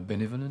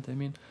benevolent. I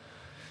mean,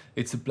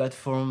 it's a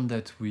platform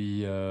that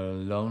we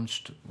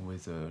launched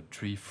with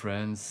 3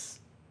 friends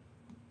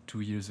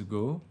 2 years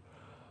ago.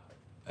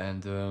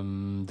 And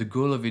the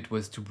goal of it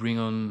was to bring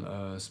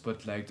on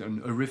spotlight,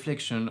 a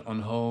reflection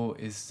on how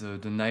is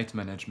the night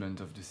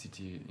management of the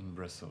city in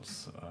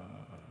Brussels.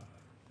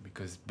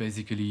 Because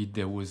basically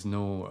there was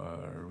no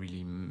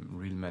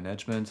real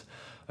management,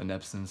 an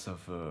absence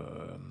of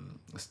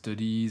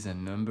studies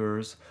and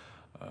numbers.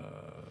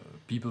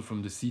 People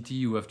from the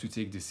city who have to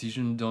take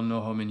decisions don't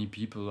know how many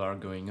people are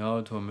going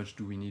out, how much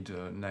do we need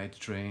night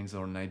trains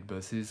or night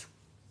buses.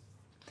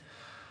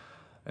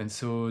 And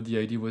so the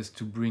idea was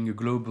to bring a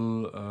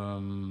global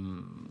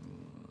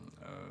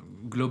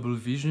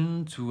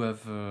vision, to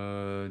have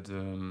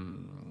the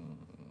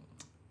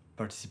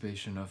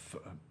participation of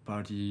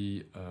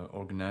party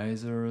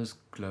organizers,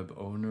 club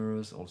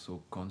owners,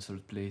 also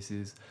concert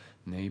places,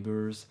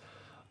 neighbors,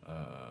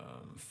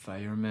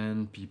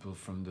 firemen, people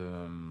from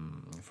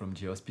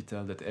the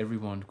hospital, that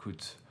everyone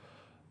could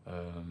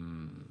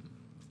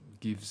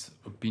gives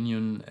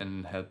opinion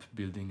and help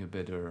building a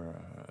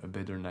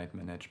better night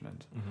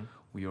management.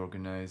 We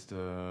organized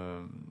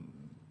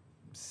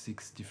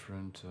 6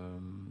 different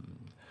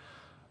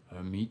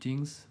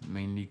meetings,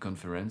 mainly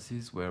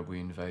conferences, where we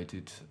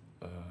invited,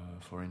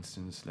 for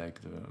instance,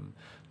 like the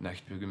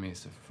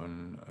Nachtburgemeester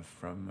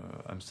from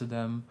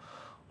Amsterdam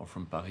or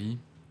from Paris,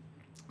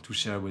 to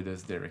share with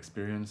us their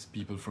experience.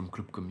 People from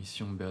Club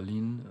Commission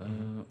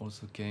Berlin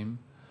also came.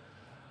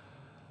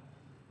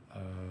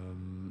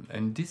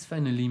 And this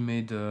finally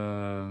made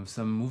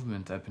some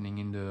movement happening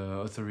in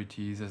the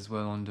authorities as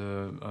well on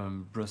the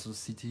Brussels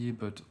city,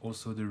 but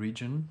also the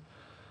region.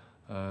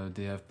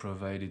 They have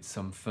provided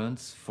some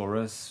funds for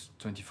us,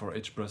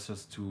 24H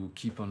Brussels, to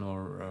keep on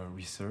our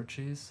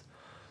researches.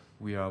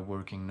 We are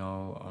working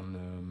now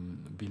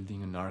on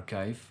building an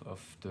archive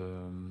of the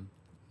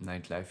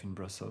nightlife in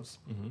Brussels.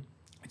 Mm-hmm.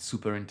 It's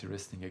super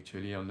interesting,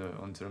 actually,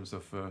 on terms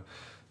of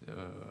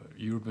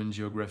urban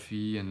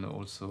geography and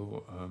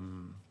also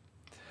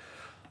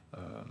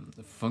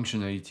the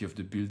functionality of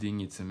the building.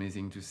 It's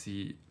amazing to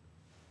see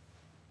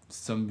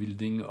some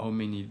building, how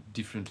many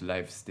different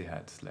lives they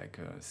had, like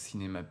a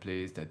cinema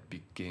place that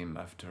became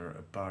after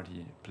a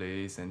party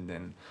place, and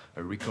then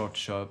a record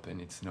shop,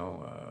 and it's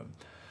now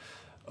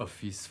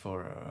office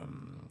for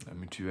a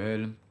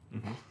mutuelle.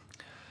 Mm-hmm.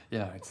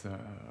 Yeah, it's a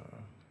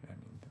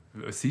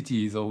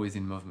city is always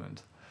in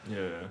movement.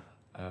 Yeah.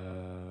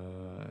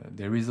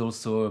 There is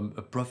also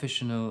a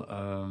professional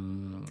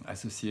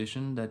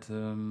association that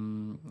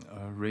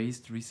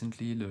raised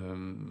recently the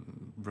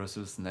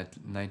Brussels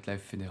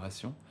Nightlife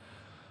Federation.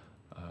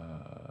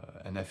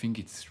 And I think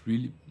it's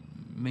really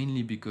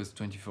mainly because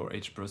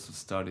 24H Brussels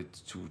started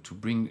to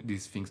bring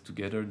these things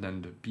together.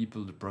 Then the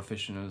people, the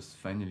professionals,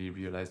 finally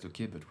realized,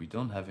 okay, but we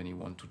don't have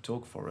anyone to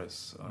talk for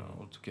us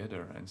all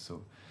together. And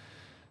so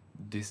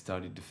they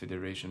started the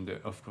federation.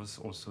 Of course,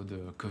 also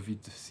the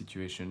COVID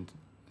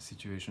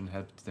situation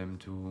helped them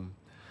to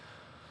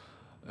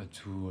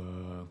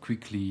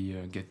quickly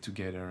get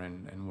together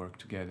and work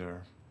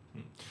together.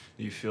 Do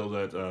you feel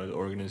that the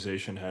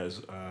organization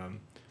has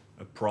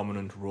a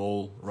prominent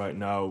role right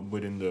now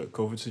within the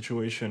COVID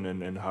situation,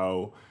 and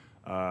how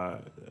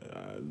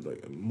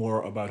like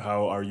more about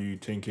how are you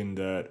thinking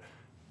that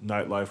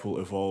nightlife will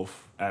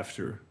evolve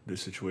after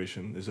this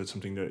situation? Is that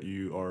something that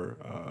you are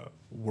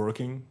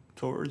working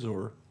towards,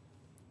 or?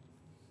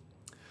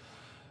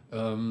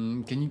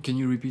 Can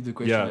you repeat the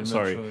question? Yeah, I'm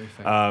sorry. Not sure if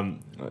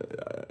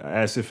I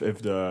as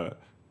if the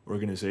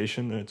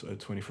organization at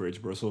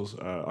 24H Brussels,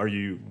 are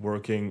you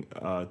working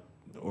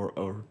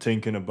or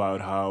thinking about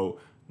how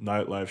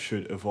nightlife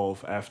should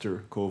evolve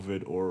after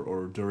COVID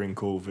or during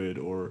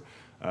COVID, or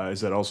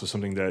is that also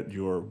something that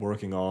you're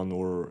working on,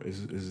 or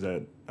is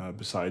that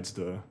besides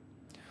the?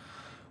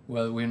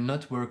 Well, we're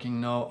not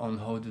working now on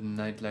how the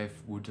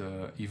nightlife would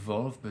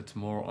evolve, but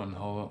more on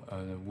how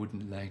would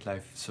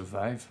nightlife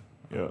survive.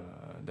 Yeah.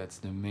 That's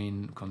the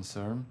main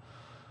concern.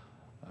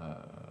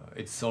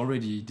 It's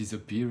already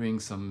disappearing.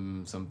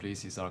 Some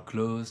places are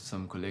closed.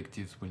 Some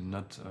collectives will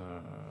not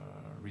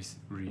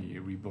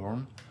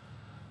reborn.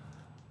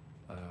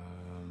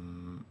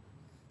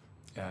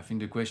 I think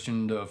the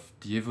question of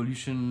the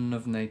evolution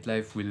of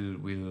nightlife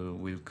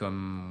will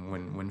come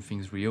when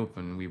things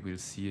reopen. We will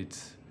see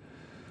it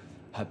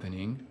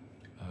happening.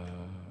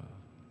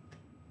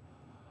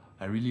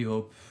 I really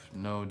hope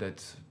now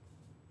that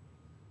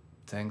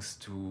thanks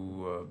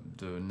to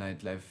the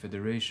Nightlife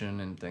Federation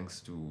and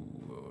thanks to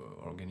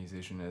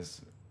organization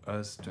as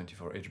us,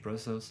 24H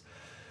Brussels,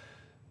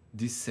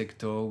 this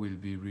sector will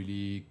be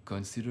really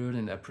considered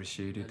and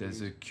appreciated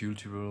as a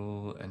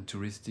cultural and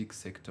touristic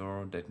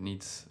sector that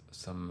needs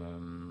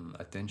some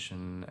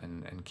attention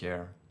and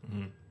care.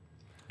 Mm-hmm.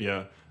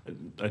 Yeah,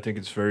 I think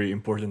it's very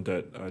important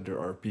that there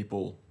are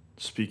people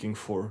speaking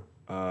for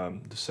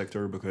the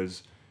sector,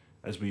 because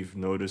as we've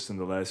noticed in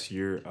the last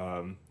year,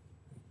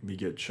 we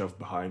get shoved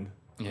behind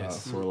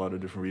for a lot of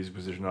different reasons,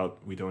 because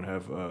we don't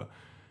have a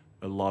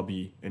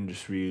lobby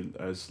industry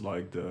as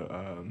like the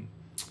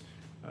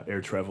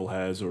air travel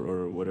has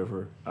or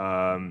whatever.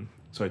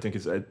 So I think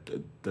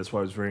that's why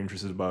I was very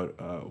interested about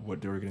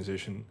what the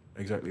organization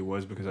exactly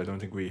was, because I don't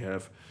think we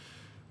have,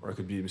 or I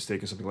could be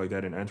mistaken, something like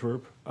that in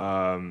Antwerp,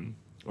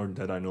 or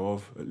that I know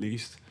of at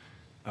least.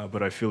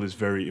 But I feel it's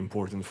very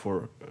important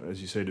for, as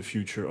you say, the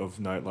future of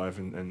nightlife,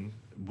 and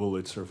will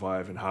it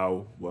survive, and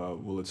how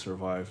will it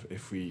survive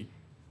if we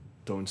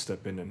don't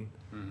step in and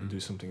do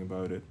something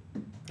about it.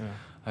 Yeah.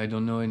 I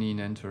don't know any in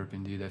Antwerp,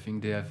 indeed.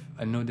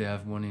 I know they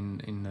have one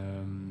in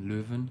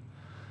Leuven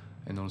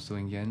and also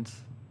in Ghent,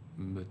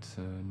 but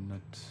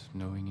not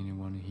knowing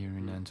anyone here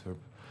in Antwerp.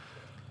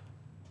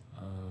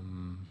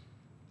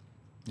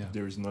 Yeah.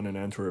 There is none in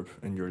Antwerp,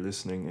 and you're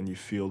listening, and you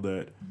feel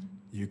that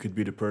you could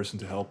be the person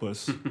to help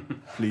us.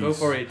 Please go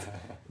for it.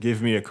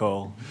 Give me a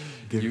call.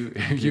 You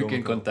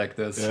can contact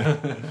us.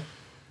 Yeah.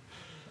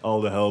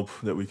 All the help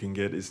that we can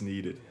get is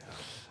needed.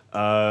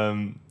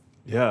 No,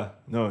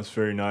 it's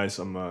very nice.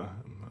 I'm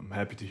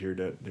happy to hear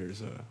that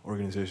there's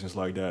organizations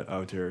like that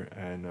out there,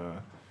 and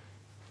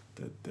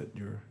that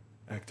you're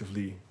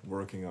actively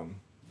working on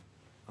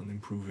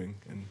improving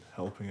and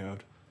helping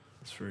out.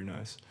 It's very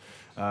nice.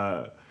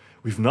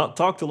 We've not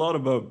talked a lot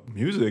about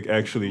music,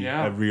 actually.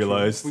 Yeah, I've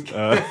realized.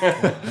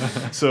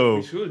 So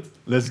we should.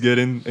 Let's get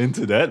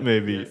into that,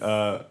 maybe.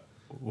 Yes.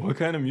 What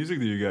kind of music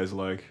do you guys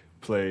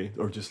play,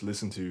 or just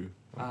listen to?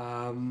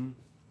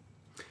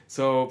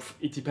 So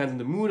it depends on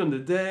the mood, on the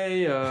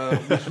day,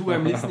 who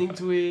I'm listening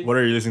to it. What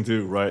are you listening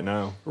to right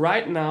now?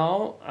 Right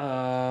now,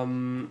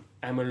 I'm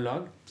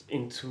logged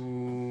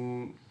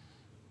into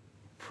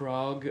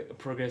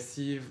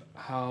progressive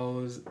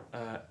house,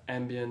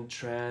 ambient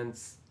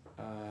trance,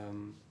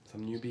 some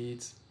new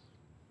beats.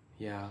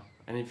 Yeah,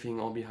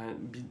 anything all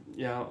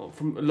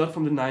from a lot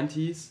from the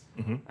 90s.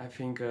 Mm-hmm. I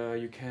think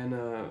you can.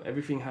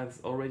 Everything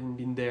has already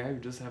been there. You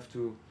just have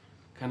to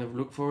kind of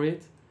look for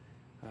it.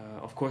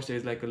 Of course,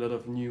 there's like a lot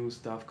of new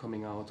stuff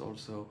coming out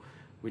also,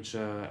 which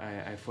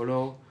I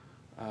follow,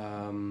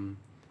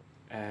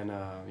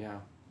 yeah.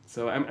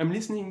 So I'm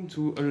listening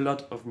to a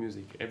lot of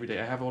music every day.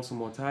 I have also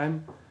more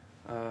time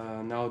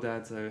now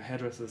that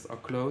hairdressers are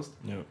closed.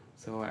 Yeah.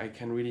 So I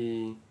can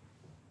really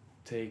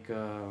take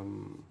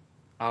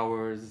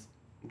hours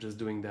just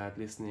doing that,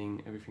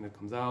 listening everything that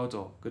comes out,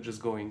 or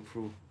just going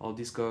through all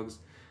Discogs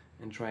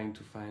and trying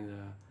to find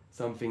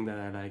something that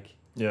I like.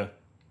 Yeah.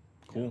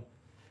 Cool.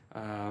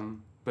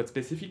 But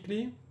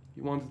specifically,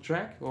 you want a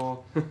track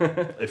or?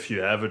 If you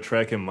have a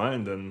track in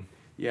mind, then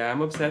Yeah,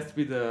 I'm obsessed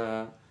with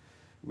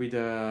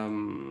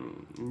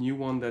new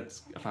one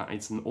that's.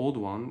 It's an old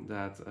one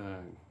that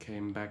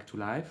came back to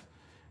life,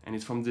 and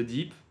it's from The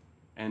Deep,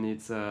 and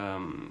it's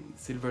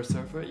Silver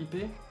Surfer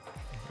EP,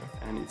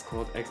 and it's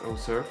called XO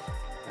Surf.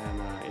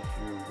 And if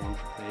you want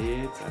to play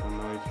it, I don't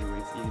know if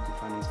it's easy to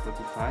find on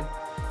Spotify,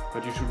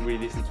 but you should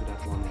really listen to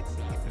that one.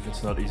 if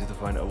it's not easy to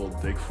find, I will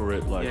dig for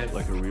it like Yes.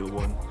 like a real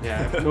one.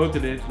 Yeah, I've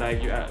noted it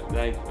like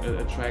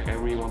a track I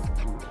really wanted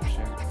to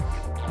share.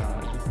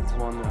 This is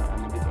one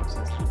I'm a bit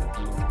obsessed with at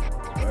the moment.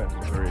 Alright,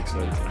 I'm very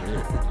excited to hear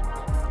it.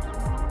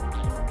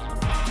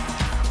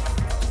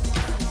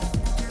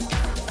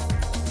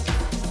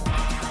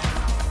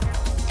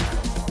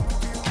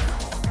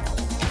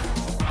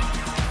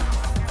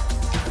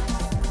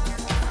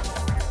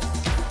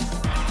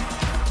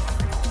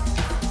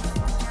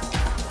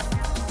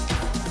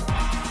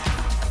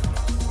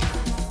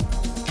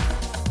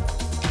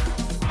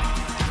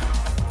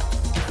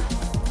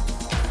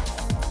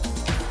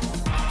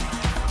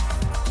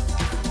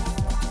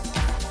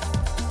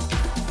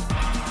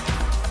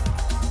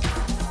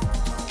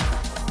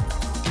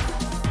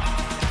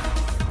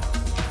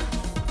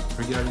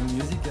 Regarding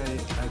music,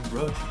 I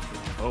brought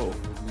something Oh.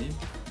 with me.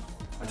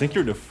 I think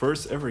you're the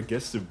first ever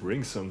guest to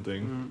bring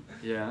something.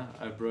 Yeah,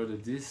 I brought a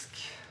disc.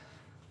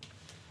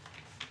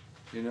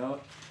 You know,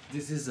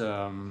 this is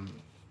a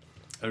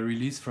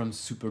release from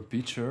Super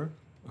Pitcher,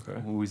 Okay.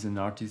 who is an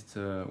artist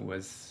who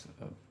has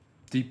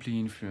deeply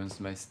influenced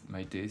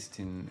my taste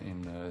in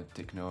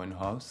techno and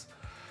house.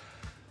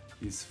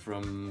 He's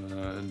from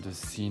the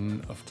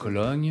scene of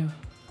Cologne.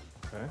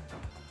 Okay.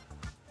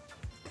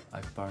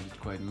 I've partied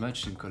quite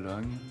much in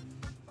Cologne.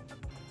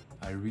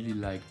 I really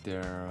like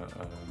their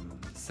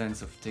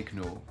sense of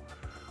techno,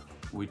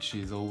 which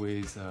is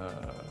always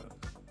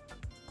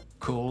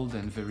cold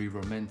and very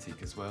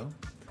romantic as well.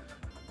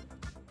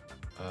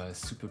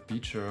 Super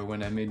Pitcher,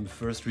 when I made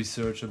first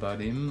research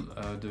about him,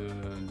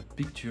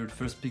 the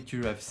first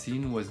picture I've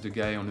seen was the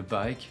guy on a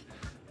bike,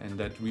 and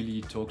that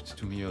really talked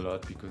to me a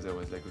lot because I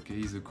was like, okay,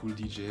 he's a cool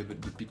DJ,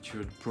 but the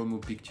promo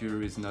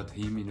picture is not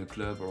him in a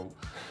club, or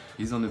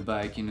he's on a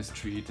bike in a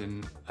street,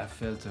 and I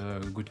felt a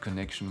good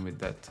connection with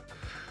that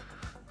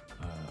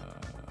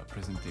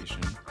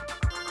presentation.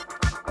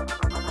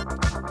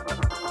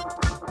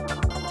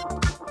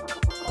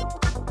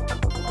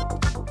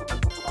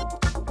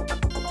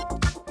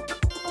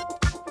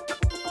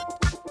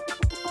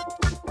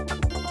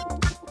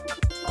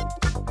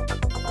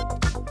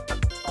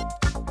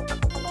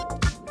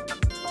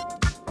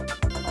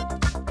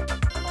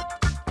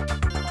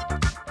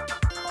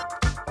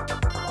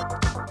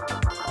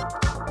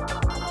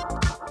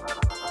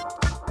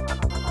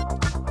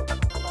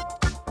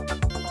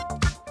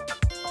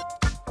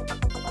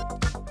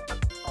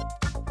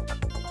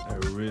 I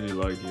really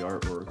like the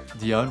artwork.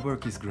 The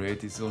artwork is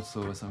great. It's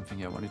also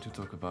something I wanted to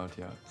talk about.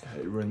 Yeah.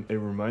 It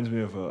reminds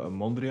me of a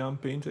Mondrian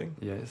painting.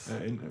 Yes.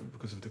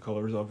 Because of the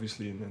colors,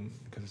 obviously, and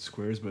because it's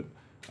squares. But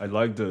I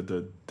like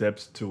the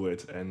depth to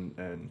it,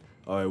 and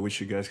I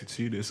wish you guys could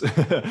see this.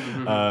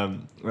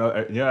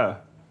 Yeah,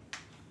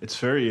 it's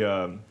very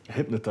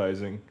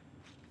hypnotizing.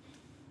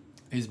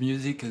 His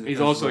music is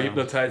It's also well.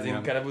 hypnotizing.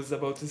 Yeah. Kind of was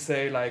about to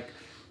say like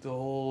the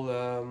whole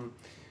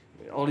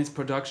all these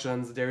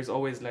productions. There is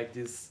always like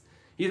this.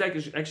 He's like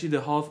actually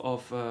the half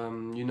of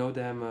you know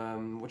them.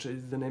 What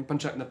is the name? Not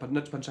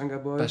Pachanga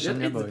Boys. Pachanga It's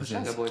the Boys,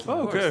 Pachanga yes. Boys. of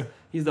Oh, course. okay.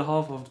 He's the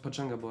half of the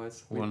Pachanga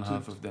Boys. One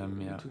half of them,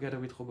 yeah. Together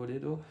with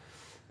Roboledo.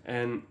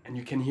 And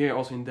you can hear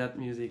also in that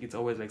music, it's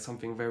always like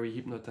something very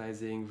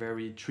hypnotizing,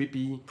 very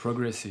trippy.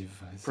 Progressive.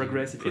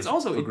 Progressive. It's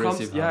also it comes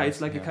progressive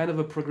it's like a kind of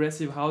a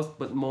progressive house,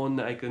 but more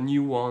like a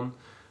new one.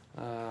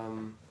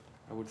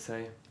 I would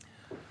say.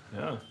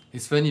 Yeah.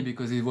 It's funny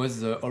because it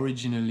was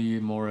originally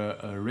more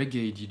a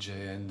reggae DJ,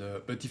 and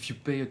but if you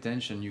pay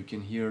attention, you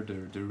can hear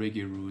the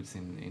reggae roots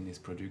in his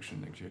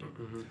production actually.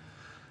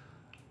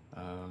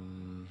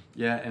 Mm-hmm.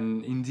 Yeah,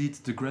 and indeed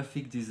the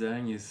graphic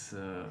design is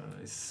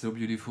so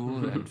beautiful,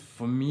 and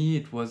for me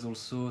it was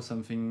also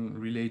something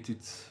related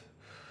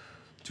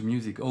to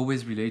music,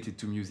 always related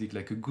to music,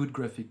 like a good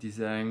graphic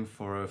design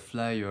for a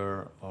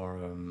flyer or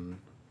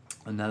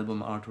an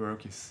album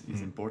artwork is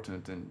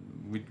important. And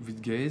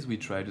with Gaze, we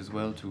tried as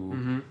well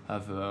to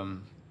have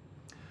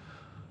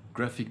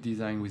graphic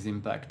design with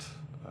impact.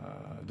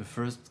 The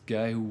first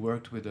guy who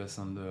worked with us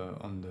on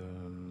the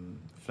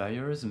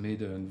flyers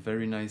made a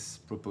very nice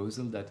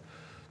proposal that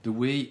the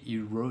way he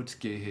wrote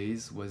Gay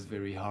Haze was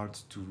very hard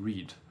to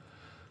read.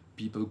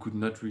 People could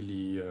not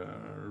really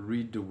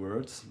read the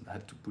words,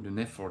 had to put an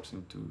effort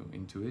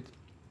into it.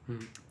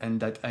 And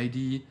that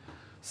idea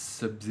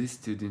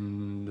subsisted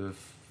in the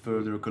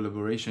further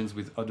collaborations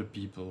with other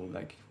people.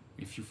 Like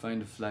if you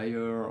find a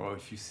flyer or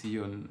if you see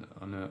on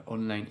an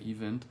online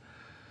event,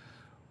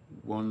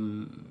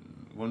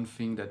 one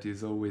thing that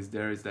is always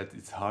there is that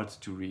it's hard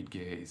to read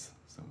Gay Haze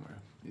somewhere,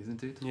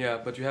 isn't it? Yeah,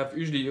 but you have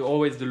usually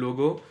always the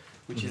logo,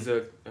 which is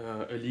a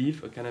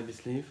leaf, a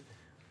cannabis leaf,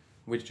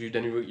 which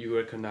you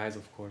recognize,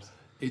 of course.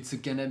 It's a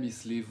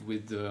cannabis leaf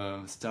with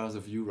the stars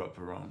of Europe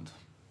around.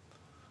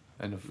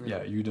 And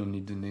you don't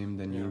need the name,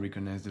 then you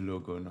recognize the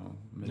logo now.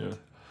 Yeah.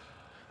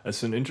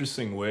 It's an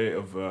interesting way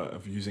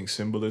of using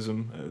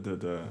symbolism.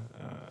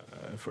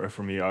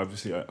 For me,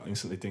 obviously, I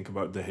instantly think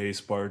about the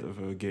haze part of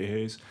a Gay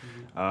Haze.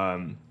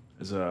 I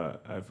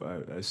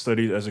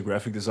studied as a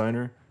graphic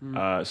designer,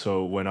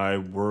 so when I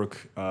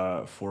work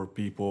for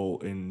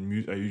people I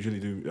usually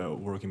do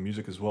work in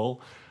music as well.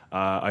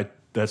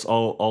 That's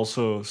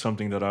also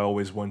something that I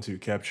always want to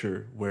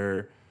capture,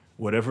 where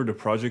whatever the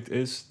project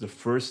is, the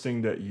first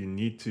thing that you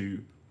need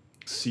to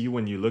see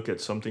when you look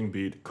at something,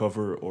 be it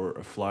cover or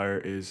a flyer,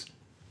 is,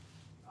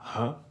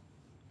 huh?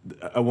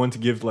 I want to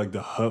give like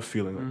the huh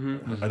feeling.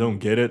 I don't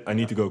get it. I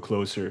need to go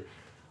closer.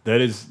 That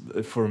is,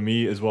 for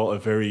me as well,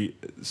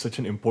 such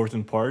an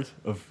important part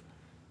of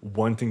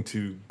wanting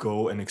to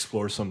go and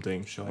explore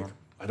something. Sure. Like,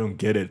 I don't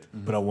get it,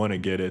 but I want to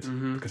get it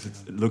because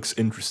it looks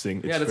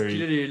interesting. It's that's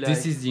clearly like...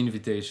 This is the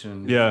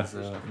invitation. Yeah.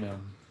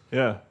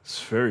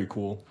 It's very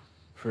cool.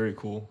 Very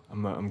cool.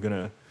 I'm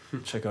gonna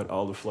check out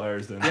all the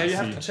flyers then. Yeah, you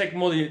have to check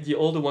more the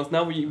older ones.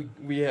 Now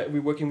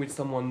we're working with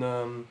someone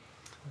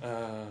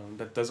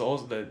that does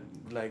also that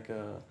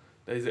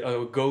is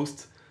a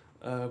ghost.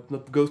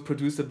 Not ghost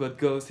producer, but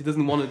ghost. He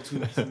doesn't want it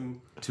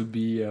to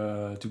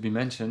be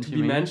mentioned. To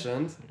be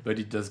mentioned, but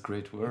it does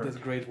great work. It does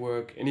great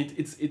work, and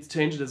it's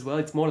changed as well.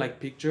 It's more like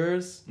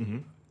pictures,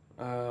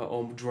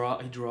 or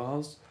he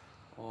draws,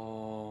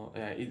 or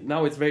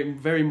now it's very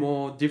very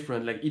more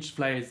different. Like each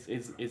flyer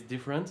is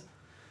different,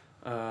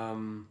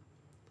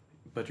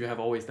 but you have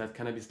always that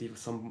cannabis leaf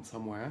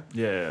somewhere.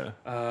 Yeah.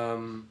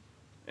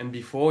 And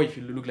before, if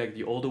you look like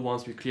the older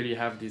ones, we clearly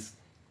have this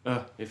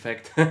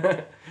effect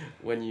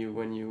when you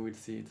would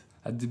see it.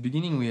 At the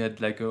beginning, we had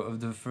of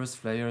the first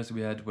flyers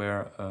we had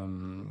were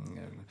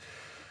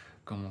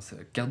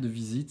carte de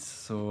visite,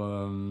 so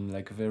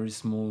like a very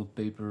small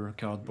paper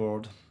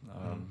cardboard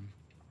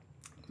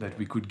that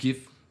we could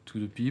give to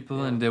the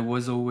people, and there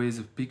was always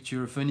a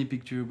funny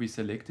picture we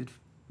selected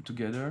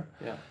together,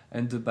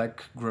 and the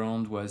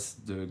background was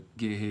the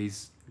Gay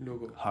Haze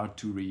logo, hard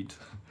to read.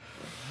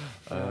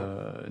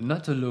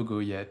 Not a logo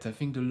yet. I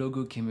think the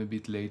logo came a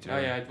bit later.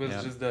 It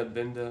was just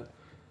the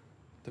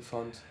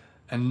font.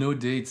 And no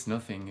dates,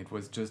 nothing. It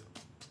was just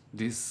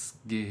this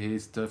Gay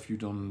Haze stuff. You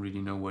don't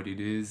really know what it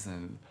is,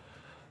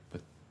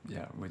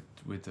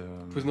 with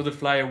it was not a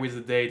flyer with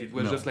a date. It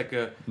was just like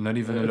not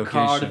even a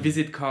location. Card, a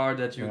visit card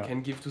that you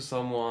can give to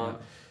someone.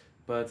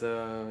 But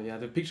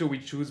the picture we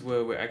choose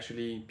were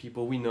actually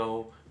people we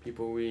know,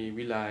 people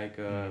we like,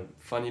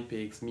 funny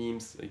pics,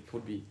 memes. It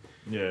could be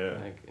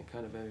like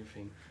kind of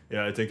everything.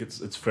 Yeah, I think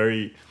it's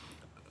very.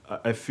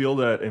 I feel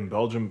that in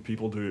Belgium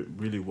people do it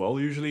really well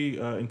usually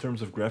in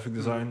terms of graphic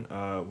design.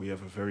 We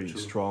have a very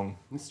strong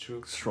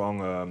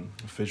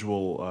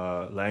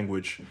visual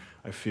language,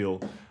 I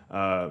feel,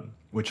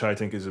 which I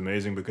think is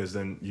amazing, because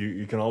then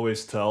you can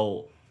always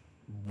tell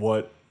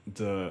what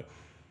the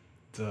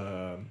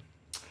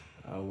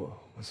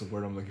what's the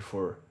word I'm looking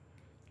for?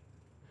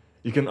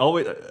 You can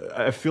always,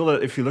 I feel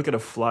that if you look at a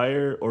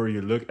flyer or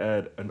you look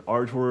at an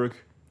artwork,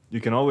 you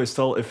can always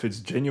tell if it's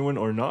genuine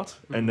or not.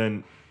 And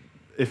then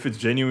if it's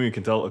genuine, you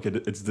can tell, okay,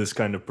 it's this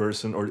kind of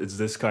person, or it's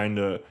this kind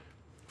of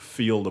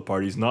feel the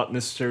party's not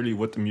necessarily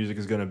what the music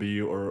is going to be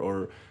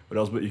or what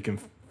else, but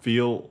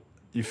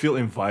you feel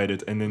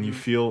invited, and then you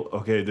feel,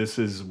 okay, this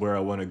is where I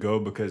want to go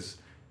because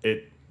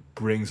it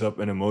brings up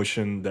an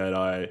emotion that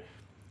I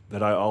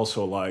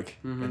also like,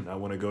 and I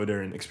want to go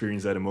there and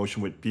experience that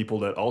emotion with people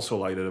that also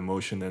like that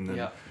emotion, and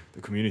then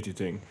the community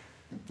thing.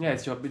 Yeah,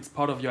 it's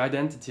part of your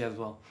identity as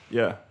well.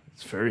 Yeah,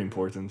 it's very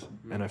important,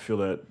 and I feel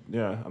that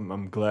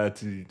I'm glad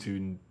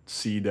to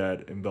see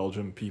that in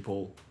Belgium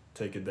people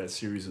take it that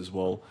serious as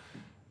well,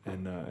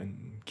 and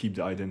keep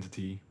the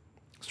identity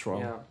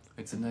strong. Yeah,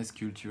 it's a nice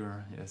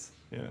culture. Yes.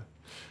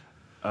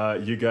 Yeah.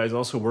 You guys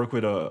also work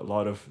with a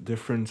lot of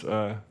different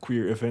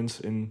queer events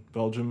in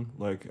Belgium,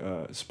 like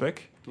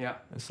Spec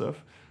and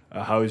stuff.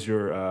 How is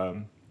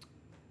your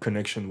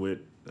generation with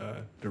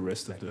the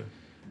rest of the...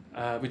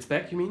 with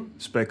Spec, you mean?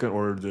 Spec,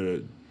 or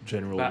the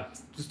general. But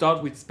to start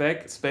with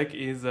Spec, Spec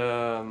is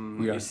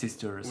We are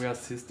sisters. We are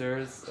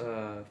sisters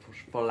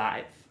for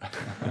life.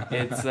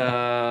 It's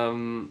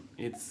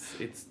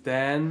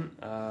Dan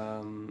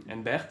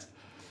and Bert.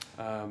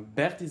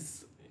 Bert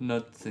is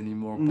Not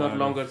anymore. not part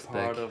longer of Spec.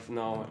 part of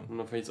no, I don't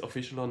know if it's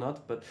official or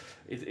not, but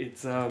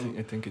it's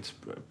I think it's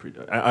pretty.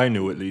 I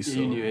knew at least.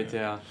 you so, knew it,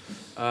 yeah.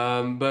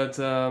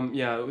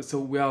 Yeah, so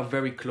we are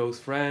very close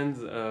friends.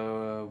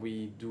 We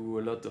do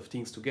a lot of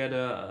things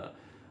together.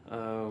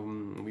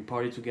 We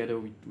party together.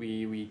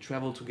 We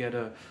travel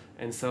together,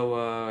 and so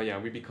yeah,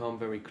 we become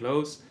very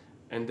close.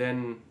 And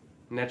then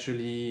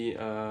naturally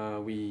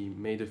we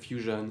made a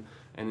fusion,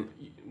 and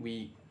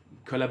we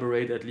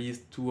collaborate at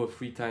least 2 or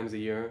 3 times a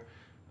year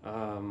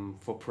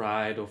for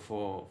Pride or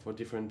for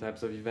different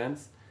types of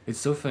events. It's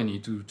so funny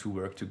to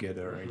work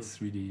together. Mhm.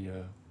 It's really.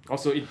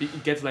 Also,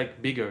 it gets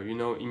like bigger, you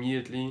know,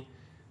 immediately,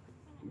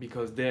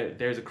 because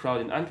there's a crowd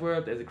in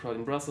Antwerp, there's a crowd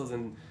in Brussels,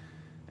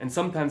 and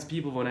sometimes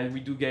people, when we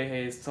do Gay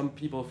Haze, some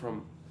people from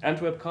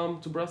Antwerp come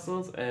to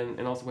Brussels,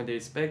 and also when they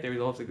Spec, there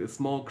is also a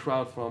small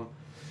crowd from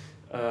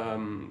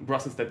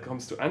Brussels that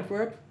comes to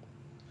Antwerp.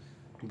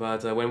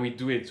 But when we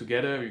do it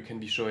together, you can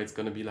be sure it's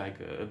gonna be like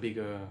a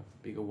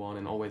bigger one,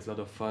 and always a lot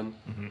of fun.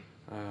 Mhm.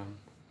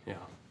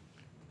 Yeah.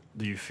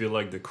 Do you feel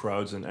like the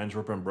crowds in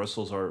Antwerp and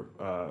Brussels are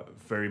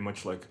very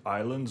much like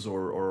islands,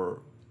 or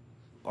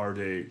are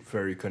they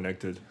very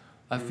connected?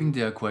 I think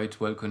they are quite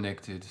well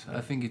connected.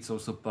 I think it's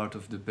also part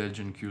of the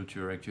Belgian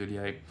culture.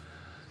 Actually,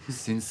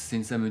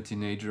 since I'm a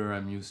teenager,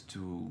 I'm used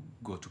to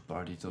go to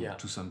parties or Yeah.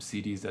 to some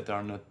cities that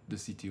are not the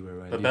city where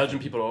I But live. Belgian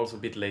people are also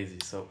a bit lazy,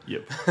 so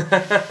Yep.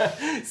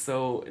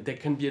 so there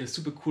can be a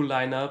super cool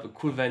lineup, a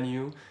cool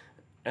venue,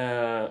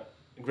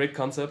 great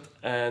concept,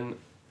 and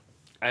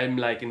I'm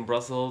like in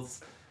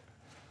Brussels,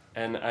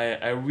 and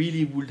I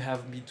really would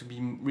have to be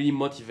really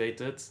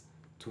motivated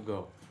to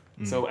go.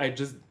 So I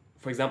just,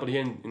 for example,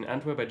 here in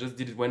Antwerp, I just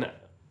did it when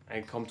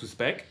I come to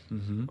Spec,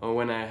 Mm-hmm. or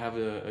when I have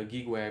a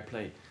gig where I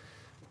play.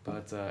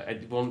 But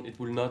it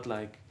will not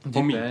like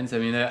for me. Depends. I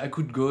mean, I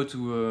could go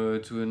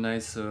to a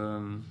nice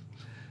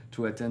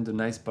to attend a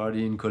nice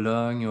party in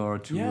Cologne, or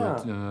to Yeah,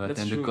 that's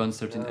attend a true.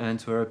 concert in Yeah.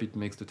 Antwerp. It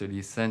makes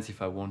totally sense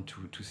if I want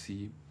to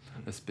see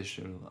a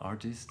special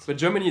artist. But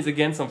Germany is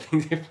again something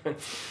different.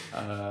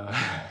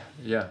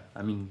 Yeah,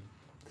 I mean,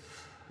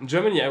 In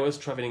Germany, I was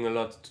traveling a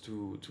lot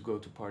to go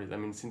to parties. I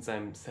mean, since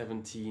I'm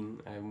 17,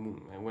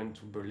 I went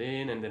to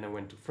Berlin, and then I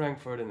went to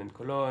Frankfurt, and then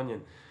Cologne,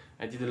 and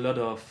I did a lot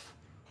of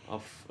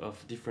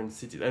different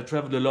cities. I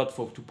traveled a lot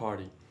to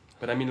party.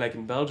 But I mean, like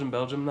in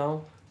Belgium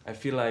now, I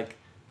feel like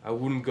I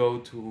wouldn't go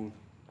to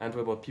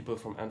Antwerp, or people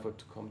from Antwerp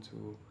to come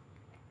to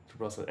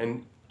Brussels,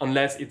 and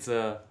unless it's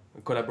a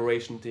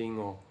collaboration thing,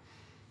 or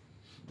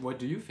what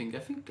do you think? I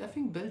think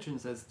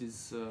Belgians has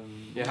this.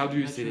 Yeah, how do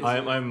you see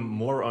natural- this? I'm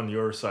more on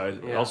your side,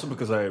 Yeah. also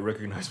because I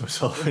recognize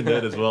myself in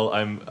that as well.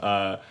 a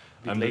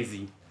bit I'm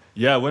lazy.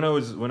 Yeah, when I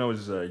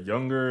was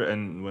younger,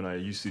 and when I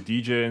used to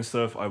DJ and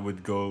stuff, I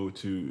would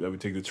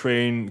take the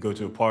train, go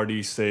to a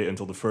party, stay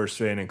until the first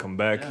train, and come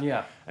back.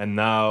 Yeah. And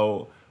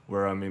now,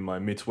 where I'm in my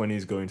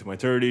mid-20s, going to my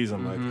 30s,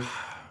 I'm like,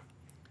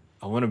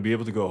 I want to be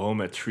able to go home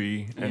at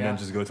 3 and Yeah. then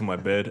just go to my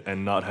bed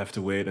and not have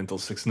to wait until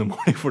 6 in the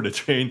morning for the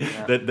train.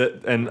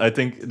 Yeah. And I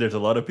think there's a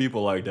lot of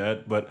people like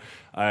that, but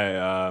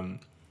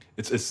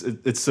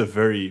it's a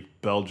very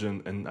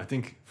Belgian and I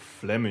think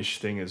Flemish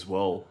thing as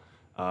well.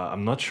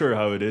 I'm not sure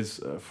how it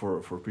is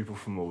for people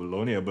from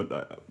Wallonia, but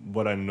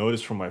what I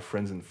noticed from my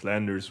friends in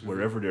Flanders,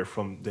 wherever they're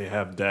from, they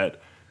have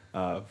that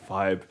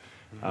vibe.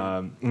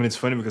 And it's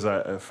funny because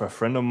a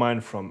friend of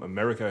mine from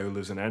America who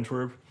lives in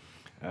Antwerp,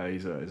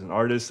 he's an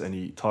artist, and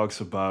he talks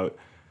about,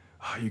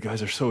 you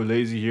guys are so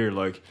lazy here.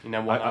 Like, In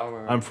a 1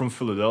 hour. I'm from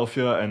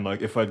Philadelphia, and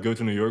like if I'd go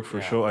to New York for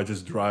a Yeah. show, I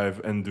just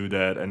drive and do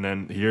that. And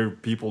then here,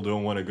 people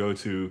don't want to go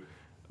to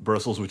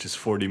Brussels, which is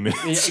 40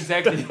 minutes. Yeah,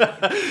 exactly.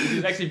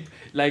 It's actually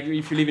like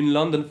if you live in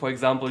London, for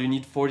example, you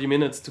need 40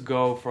 minutes to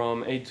go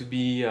from A to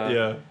B.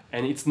 Yeah.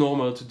 And it's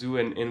normal to do,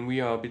 and we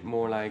are a bit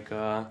more like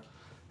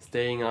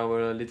staying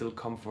our little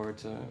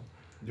comfort.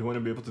 You want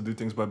to be able to do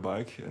things by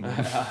bike and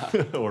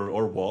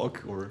or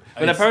walk or.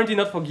 But apparently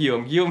not for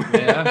Guillaume. Guillaume.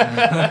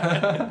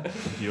 Yeah.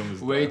 Guillaume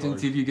is Wait diehard.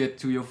 until you get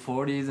to your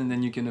 40s, and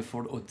then you can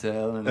afford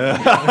hotel. And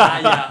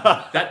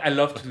Yeah, that I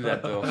love to do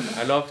that though.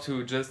 I love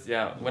to just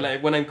when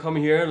I come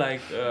here,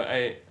 like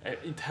I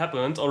it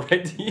happened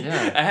already.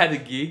 Yeah. I had a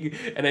gig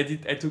and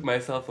I took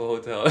myself a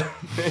hotel.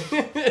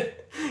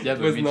 Yeah, It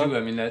but was me not- too.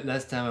 I mean,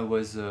 last time I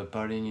was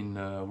partying in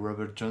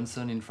Robert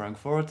Johnson in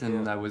Frankfurt,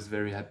 and Yeah. I was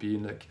very happy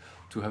like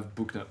to have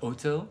booked a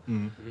hotel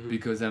Mm.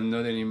 because I'm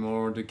not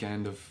anymore the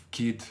kind of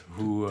kid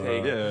who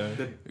Take-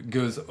 Yeah.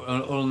 goes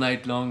all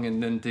night long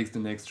and then takes the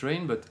next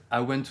train. But I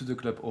went to the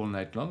club all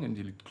night long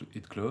until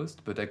it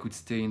closed. But I could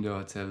stay in the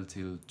hotel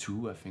till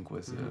 2, I think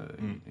was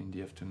in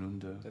the afternoon.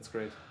 That's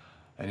great.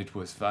 and it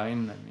was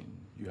fine. I mean,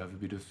 you have a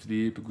bit of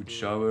sleep, a good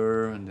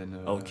shower, and then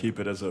I'll keep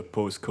it as a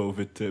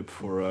post-COVID tip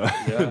for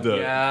Yeah. the.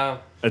 Yeah.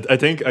 I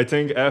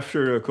think after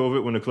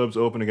COVID, when the clubs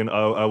open again,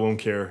 I won't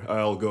care.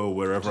 I'll go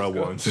wherever I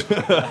want.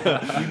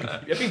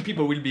 I think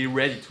people will be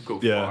ready to go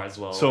far as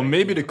well. So like,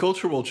 maybe the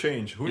culture will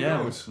change. Who Yeah.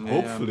 knows? Yeah.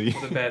 Hopefully.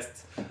 the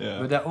best.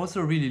 Yeah. But I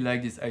also really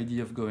like this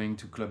idea of going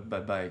to club by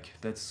bike.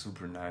 That's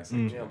super nice,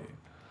 actually.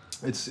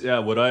 It's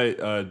what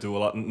I do a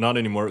lot. Not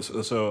anymore.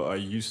 So I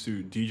used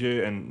to DJ,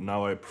 and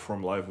now I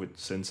perform live with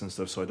synths and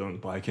stuff. So I don't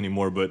bike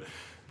anymore. But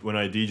when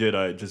I DJ'd,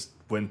 I just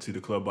went to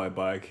the club by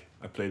bike.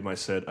 I played my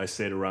set. I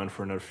stayed around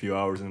for another few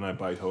hours, and then I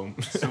biked home.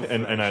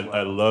 and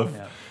I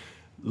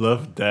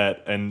loved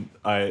that. And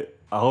I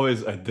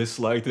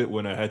disliked it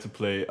when I had to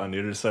play on the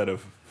other side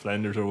of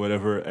Flanders or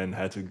whatever, and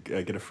had to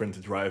get a friend to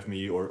drive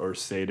me or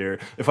stay there.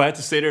 If I had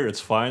to stay there,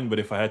 it's fine. But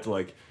if I had to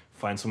like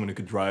find someone who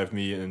could drive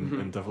me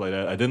and stuff like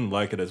that, I didn't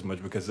like it as much,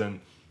 because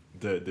then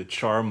the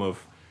charm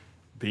of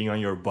being on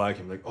your bike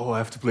and like, oh, I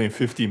have to play in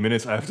 15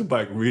 minutes, I have to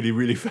bike really,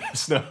 really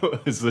fast now.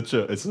 It's such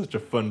a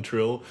fun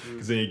thrill,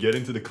 because then you get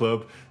into the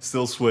club,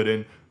 still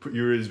sweating, put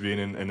your USB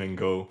in and then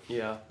go.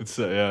 Yeah. It's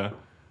I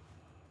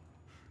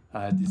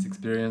had this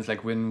experience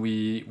like when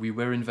we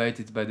were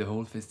invited by the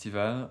whole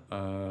festival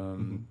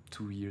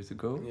 2 years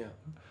ago. Yeah.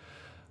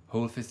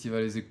 Whole Festival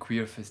is a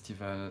queer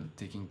festival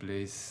taking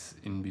place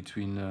in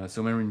between,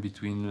 somewhere in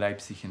between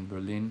Leipzig and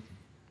Berlin.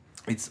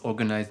 It's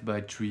organized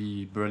by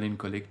 3 Berlin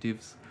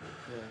collectives.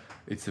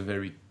 Yeah.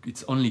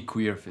 It's only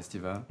queer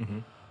festival.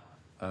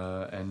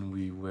 And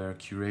we were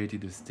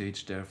curated a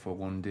stage there for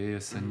one day,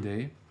 a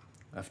Sunday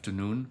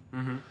afternoon.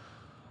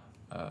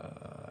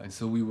 And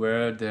so we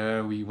were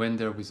there, we went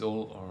there with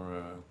all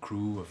our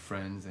crew of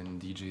friends and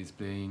DJs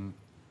playing.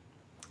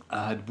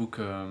 I had booked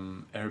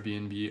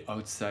Airbnb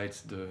outside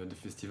the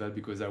festival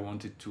because I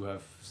wanted to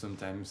have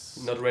sometimes...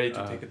 Not ready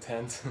to take a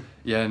tent.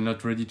 Yeah,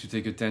 not ready to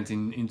take a tent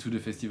into the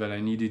festival.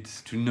 I needed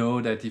to know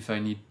that if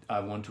I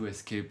want to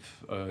escape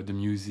the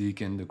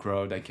music and the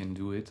crowd, I can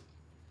do it.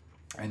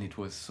 And it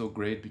was so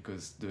great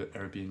because the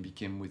Airbnb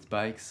came with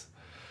bikes.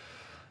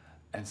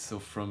 And so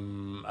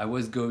I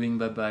was going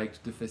by bike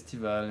to the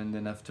festival, and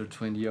then after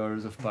 20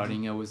 hours of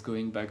partying, I was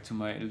going back to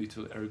my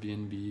little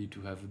Airbnb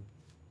to have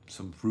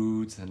some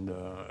fruits and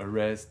a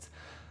rest,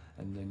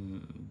 and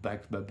then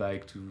back by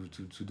bike to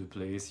the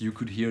place. You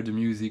could hear the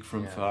music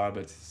from far,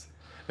 but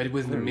it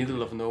was in the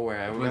middle of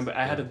nowhere. I remember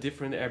I had a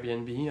different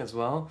Airbnb as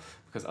well,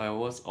 because I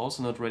was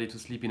also not ready to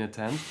sleep in a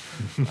tent.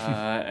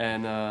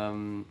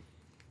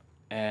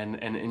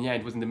 And yeah,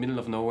 it was in the middle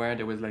of nowhere.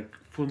 There was like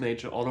full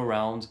nature all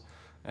around,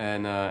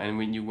 and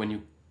when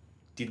you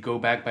did go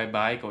back by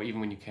bike, or even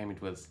when you came,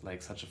 it was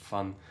like such a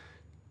fun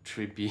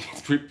trip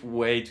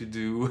way to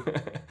do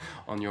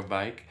on your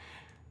bike.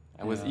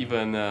 I was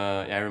even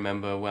I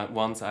remember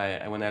once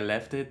when I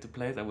left the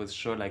place, I was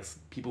sure like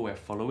people were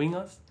following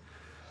us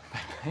by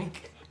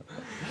bike.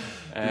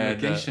 The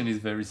location is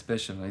very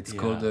special. It's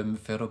called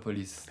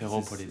Ferropolis.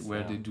 Ferropolis,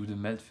 where they do the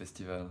Melt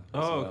Festival.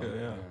 Oh, okay,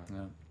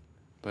 yeah.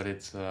 But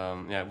it's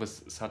it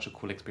was such a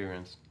cool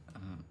experience.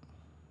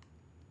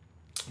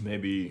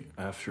 Maybe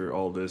after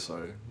all this,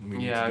 we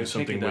need to do check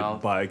something it with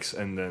out. bikes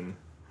and then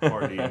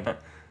partying.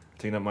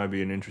 I think that might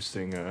be an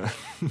interesting.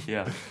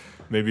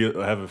 Maybe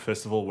have a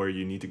festival where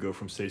you need to go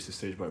from stage to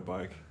stage by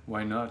bike.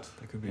 Why not?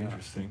 That could be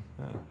interesting.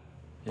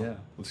 Yeah.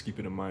 Let's keep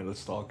it in mind.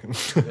 Let's talk.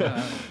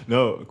 Yeah.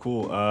 No,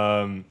 cool.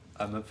 I'm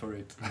up for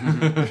it.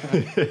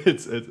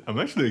 I'm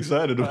actually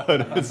excited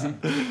about it.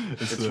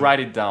 Let's write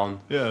it down.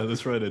 Yeah,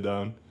 let's write it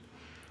down.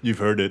 You've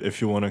heard it.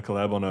 If you want to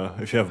collab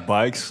if you have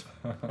bikes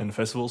in the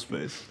festival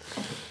space.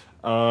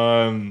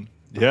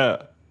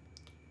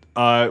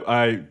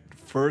 I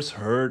first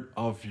heard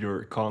of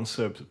your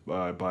concept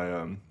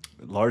by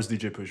Lars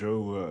DJ Peugeot,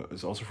 who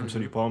is also from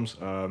City Palms,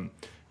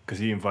 because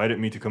he invited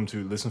me to come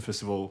to Listen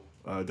Festival.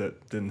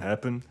 That didn't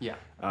happen. Yeah.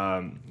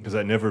 Because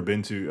I'd never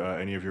been to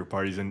any of your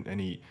parties, and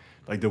he,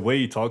 like the way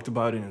he talked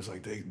about it, and it's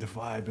like the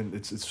vibe, and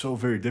it's so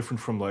very different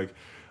from like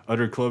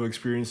other club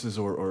experiences,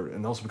 or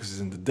and also because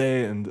it's in the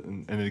day,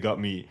 and it got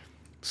me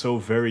so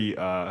very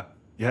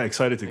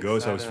excited to go.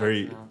 So I was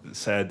very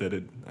sad that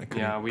I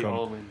couldn't we come.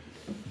 all win.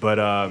 But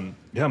I'm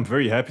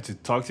very happy to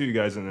talk to you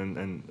guys,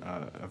 and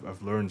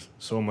I've learned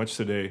so much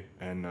today,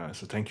 and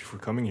so thank you for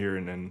coming here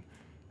and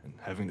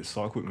having this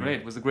talk with me. Great,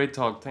 it was a great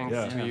talk.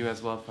 Thanks to you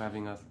as well for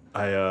having us.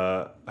 I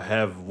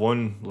have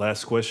one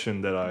last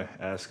question that I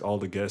ask all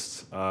the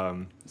guests.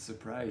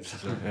 Surprise.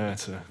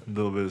 It's a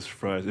little bit of a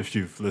surprise. If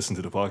you've listened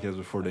to the podcast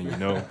before, then you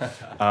know.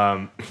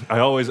 I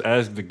always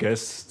ask the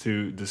guests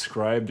to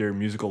describe their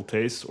musical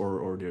taste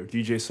or their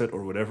DJ set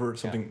or whatever,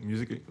 something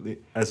musically,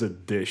 as a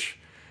dish.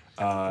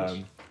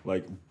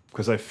 Like,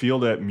 because I feel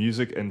that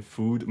music and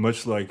food,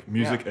 much like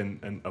music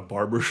and a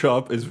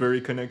barbershop, is very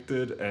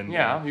connected. And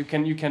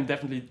you can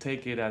definitely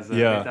take it as a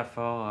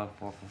metaphor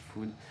for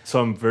food.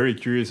 So I'm very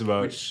curious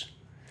about. Which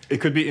it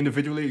could be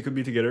individually, it could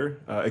be together.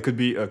 It could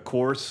be a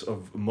course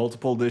of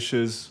multiple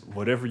dishes,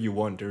 whatever you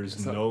want.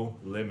 There's no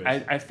limit.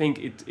 I think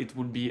it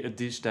would be a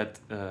dish that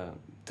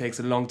takes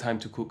a long time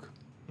to cook.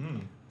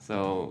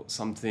 So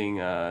something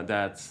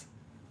that's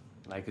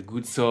like a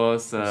good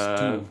sauce.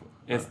 Stew.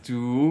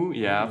 Stew,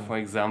 yeah, for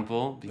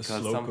example, The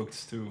because slow cooked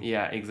stew.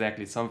 yeah,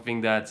 exactly,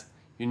 something that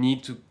you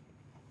need to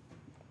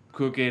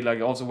cook it. Like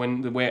also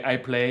when the way I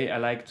play, I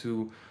like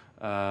to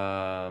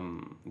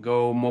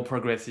go more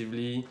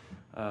progressively.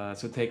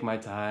 So take my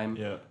time.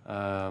 Yeah.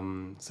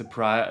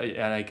 Surprise,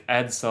 like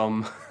add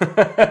some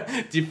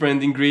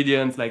different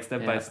ingredients, like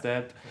step by Yeah.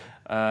 step,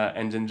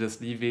 and then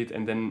just leave it.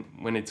 And then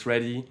when it's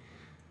ready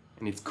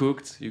and it's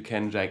cooked, you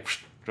can like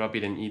drop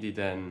it and eat it.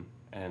 And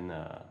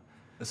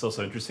It's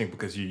also interesting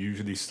because you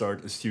usually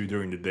start a stew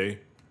during the day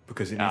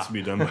because it needs Ah. to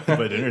be done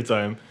by dinner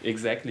time.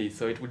 exactly.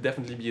 So it would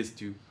definitely be a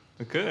stew.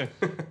 Okay.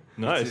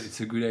 Nice.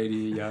 It's a good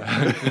idea.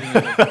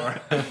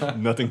 Yeah.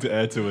 Nothing to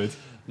add to it.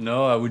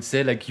 No, I would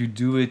say like you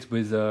do it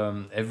with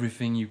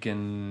everything you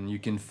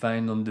can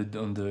find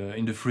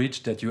in the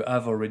fridge that you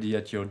have already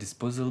at your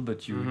disposal,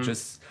 but you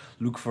just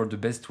look for the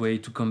best way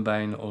to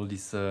combine all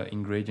these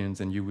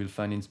ingredients, and you will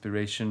find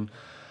inspiration.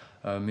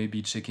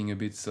 Maybe checking a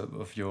bit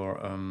of your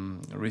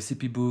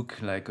recipe book,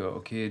 like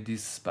okay,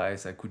 this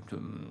spice I could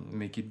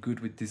make it good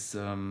with this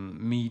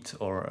meat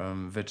or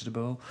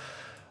vegetable.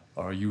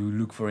 Or you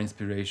look for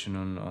inspiration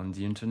on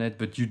the internet,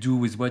 but you do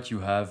with what you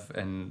have,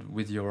 and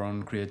with your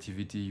own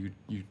creativity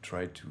you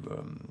try to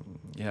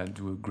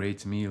do a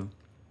great meal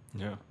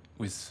Yeah.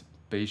 with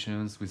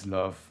patience, with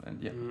love,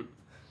 and yeah.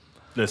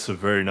 That's a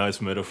very nice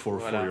metaphor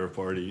for Voilà. your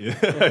party.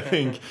 I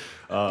think.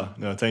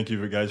 No, thank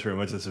you guys very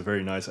much. That's a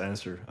very nice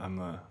answer.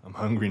 I'm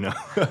hungry now.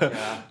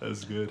 Yeah.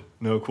 That's good.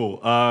 No, cool.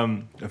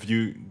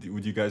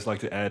 Would you guys like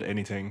to add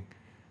anything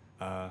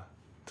to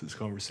this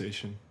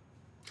conversation?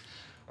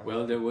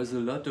 Well, there was a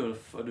lot of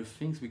other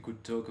things we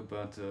could talk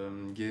about.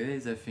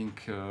 Guys, I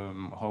think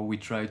how we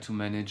try to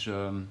manage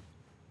a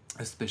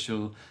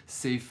special,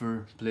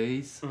 safer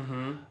place,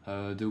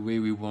 the way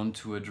we want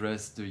to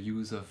address the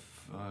use of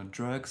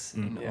drugs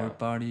in Yeah. our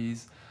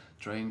parties,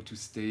 trying to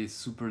stay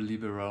super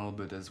liberal,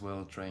 but as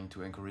well trying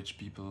to encourage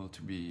people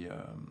to be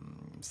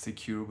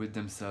secure with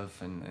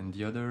themselves and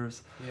the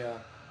others. Yeah.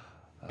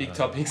 Big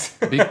topics.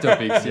 Big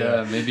topics,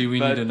 yeah. Maybe we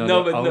need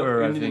another hour.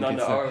 we I need think another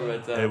it's hour,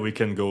 but, And we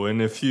can go in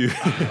a few.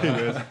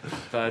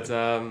 but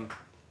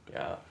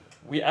yeah,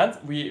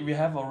 we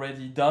have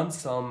already done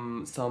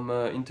some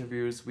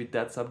interviews with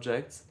that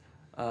subject.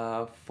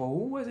 For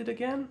who was it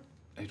again?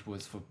 It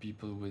was for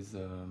people with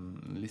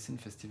Listen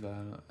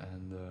Festival,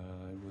 and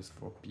it was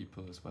for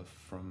people as well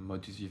from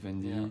Modus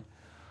Vivendi. Yeah.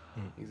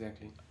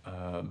 Exactly.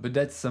 But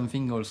that's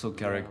something also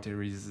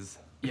characterizes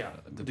Yeah,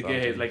 the the party,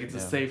 gay like it's a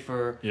yeah.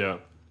 safer Yeah.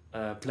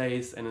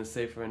 place and a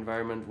safer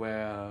environment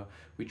where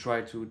we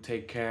try to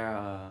take care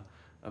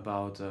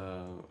about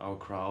our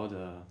crowd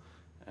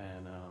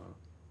and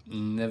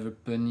never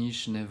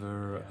punish,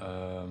 never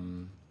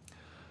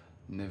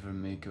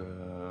make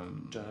a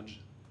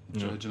judge.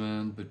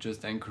 judgment, but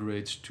just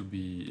encourage to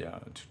be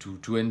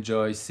to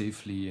enjoy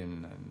safely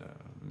and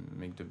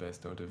make the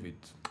best out of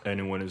it.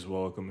 Anyone is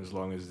welcome as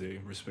long as they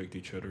respect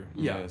each other.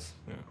 Yeah. Yes.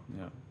 Yeah.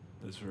 Yeah.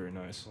 That's very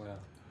nice. Yeah.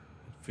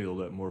 I feel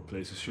that more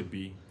places should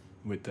be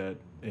with that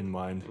in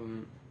mind.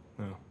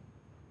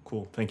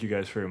 Cool. Thank you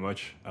guys very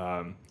much.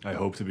 I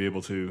hope to be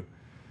able to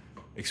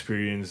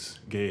experience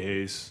Gay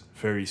Haze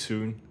very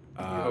soon.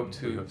 We hope We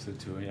to. hope so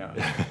too. Yeah.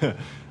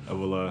 I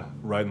will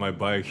ride my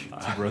bike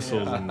to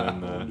Brussels, and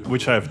then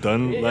which I've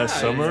done last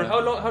Yeah, summer.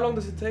 How long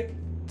does it take?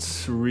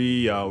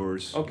 3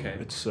 hours. Okay.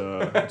 It's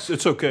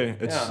okay.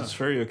 Yeah. It's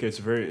very okay. It's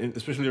very,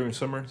 especially during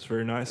summer. It's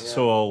very nice. Yeah.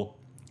 So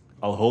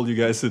I'll hold you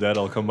guys to that.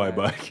 I'll come by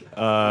bike.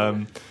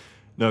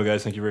 No,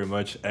 guys, thank you very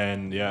much,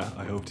 and yeah,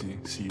 I hope to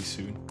see you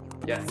soon.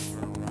 Yes.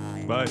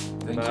 Bye.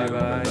 Thank Bye, you.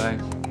 bye. Bye.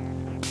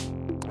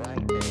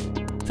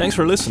 Thanks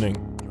for listening.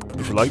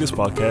 If you like this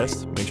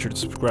podcast, make sure to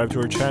subscribe to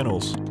our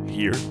channels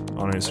here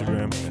on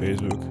Instagram,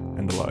 Facebook,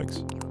 and the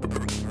likes.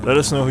 Let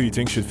us know who you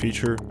think should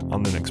feature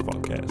on the next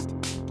podcast.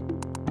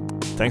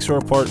 Thanks to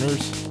our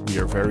partners, we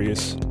are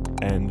Various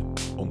and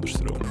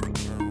Onderstroom.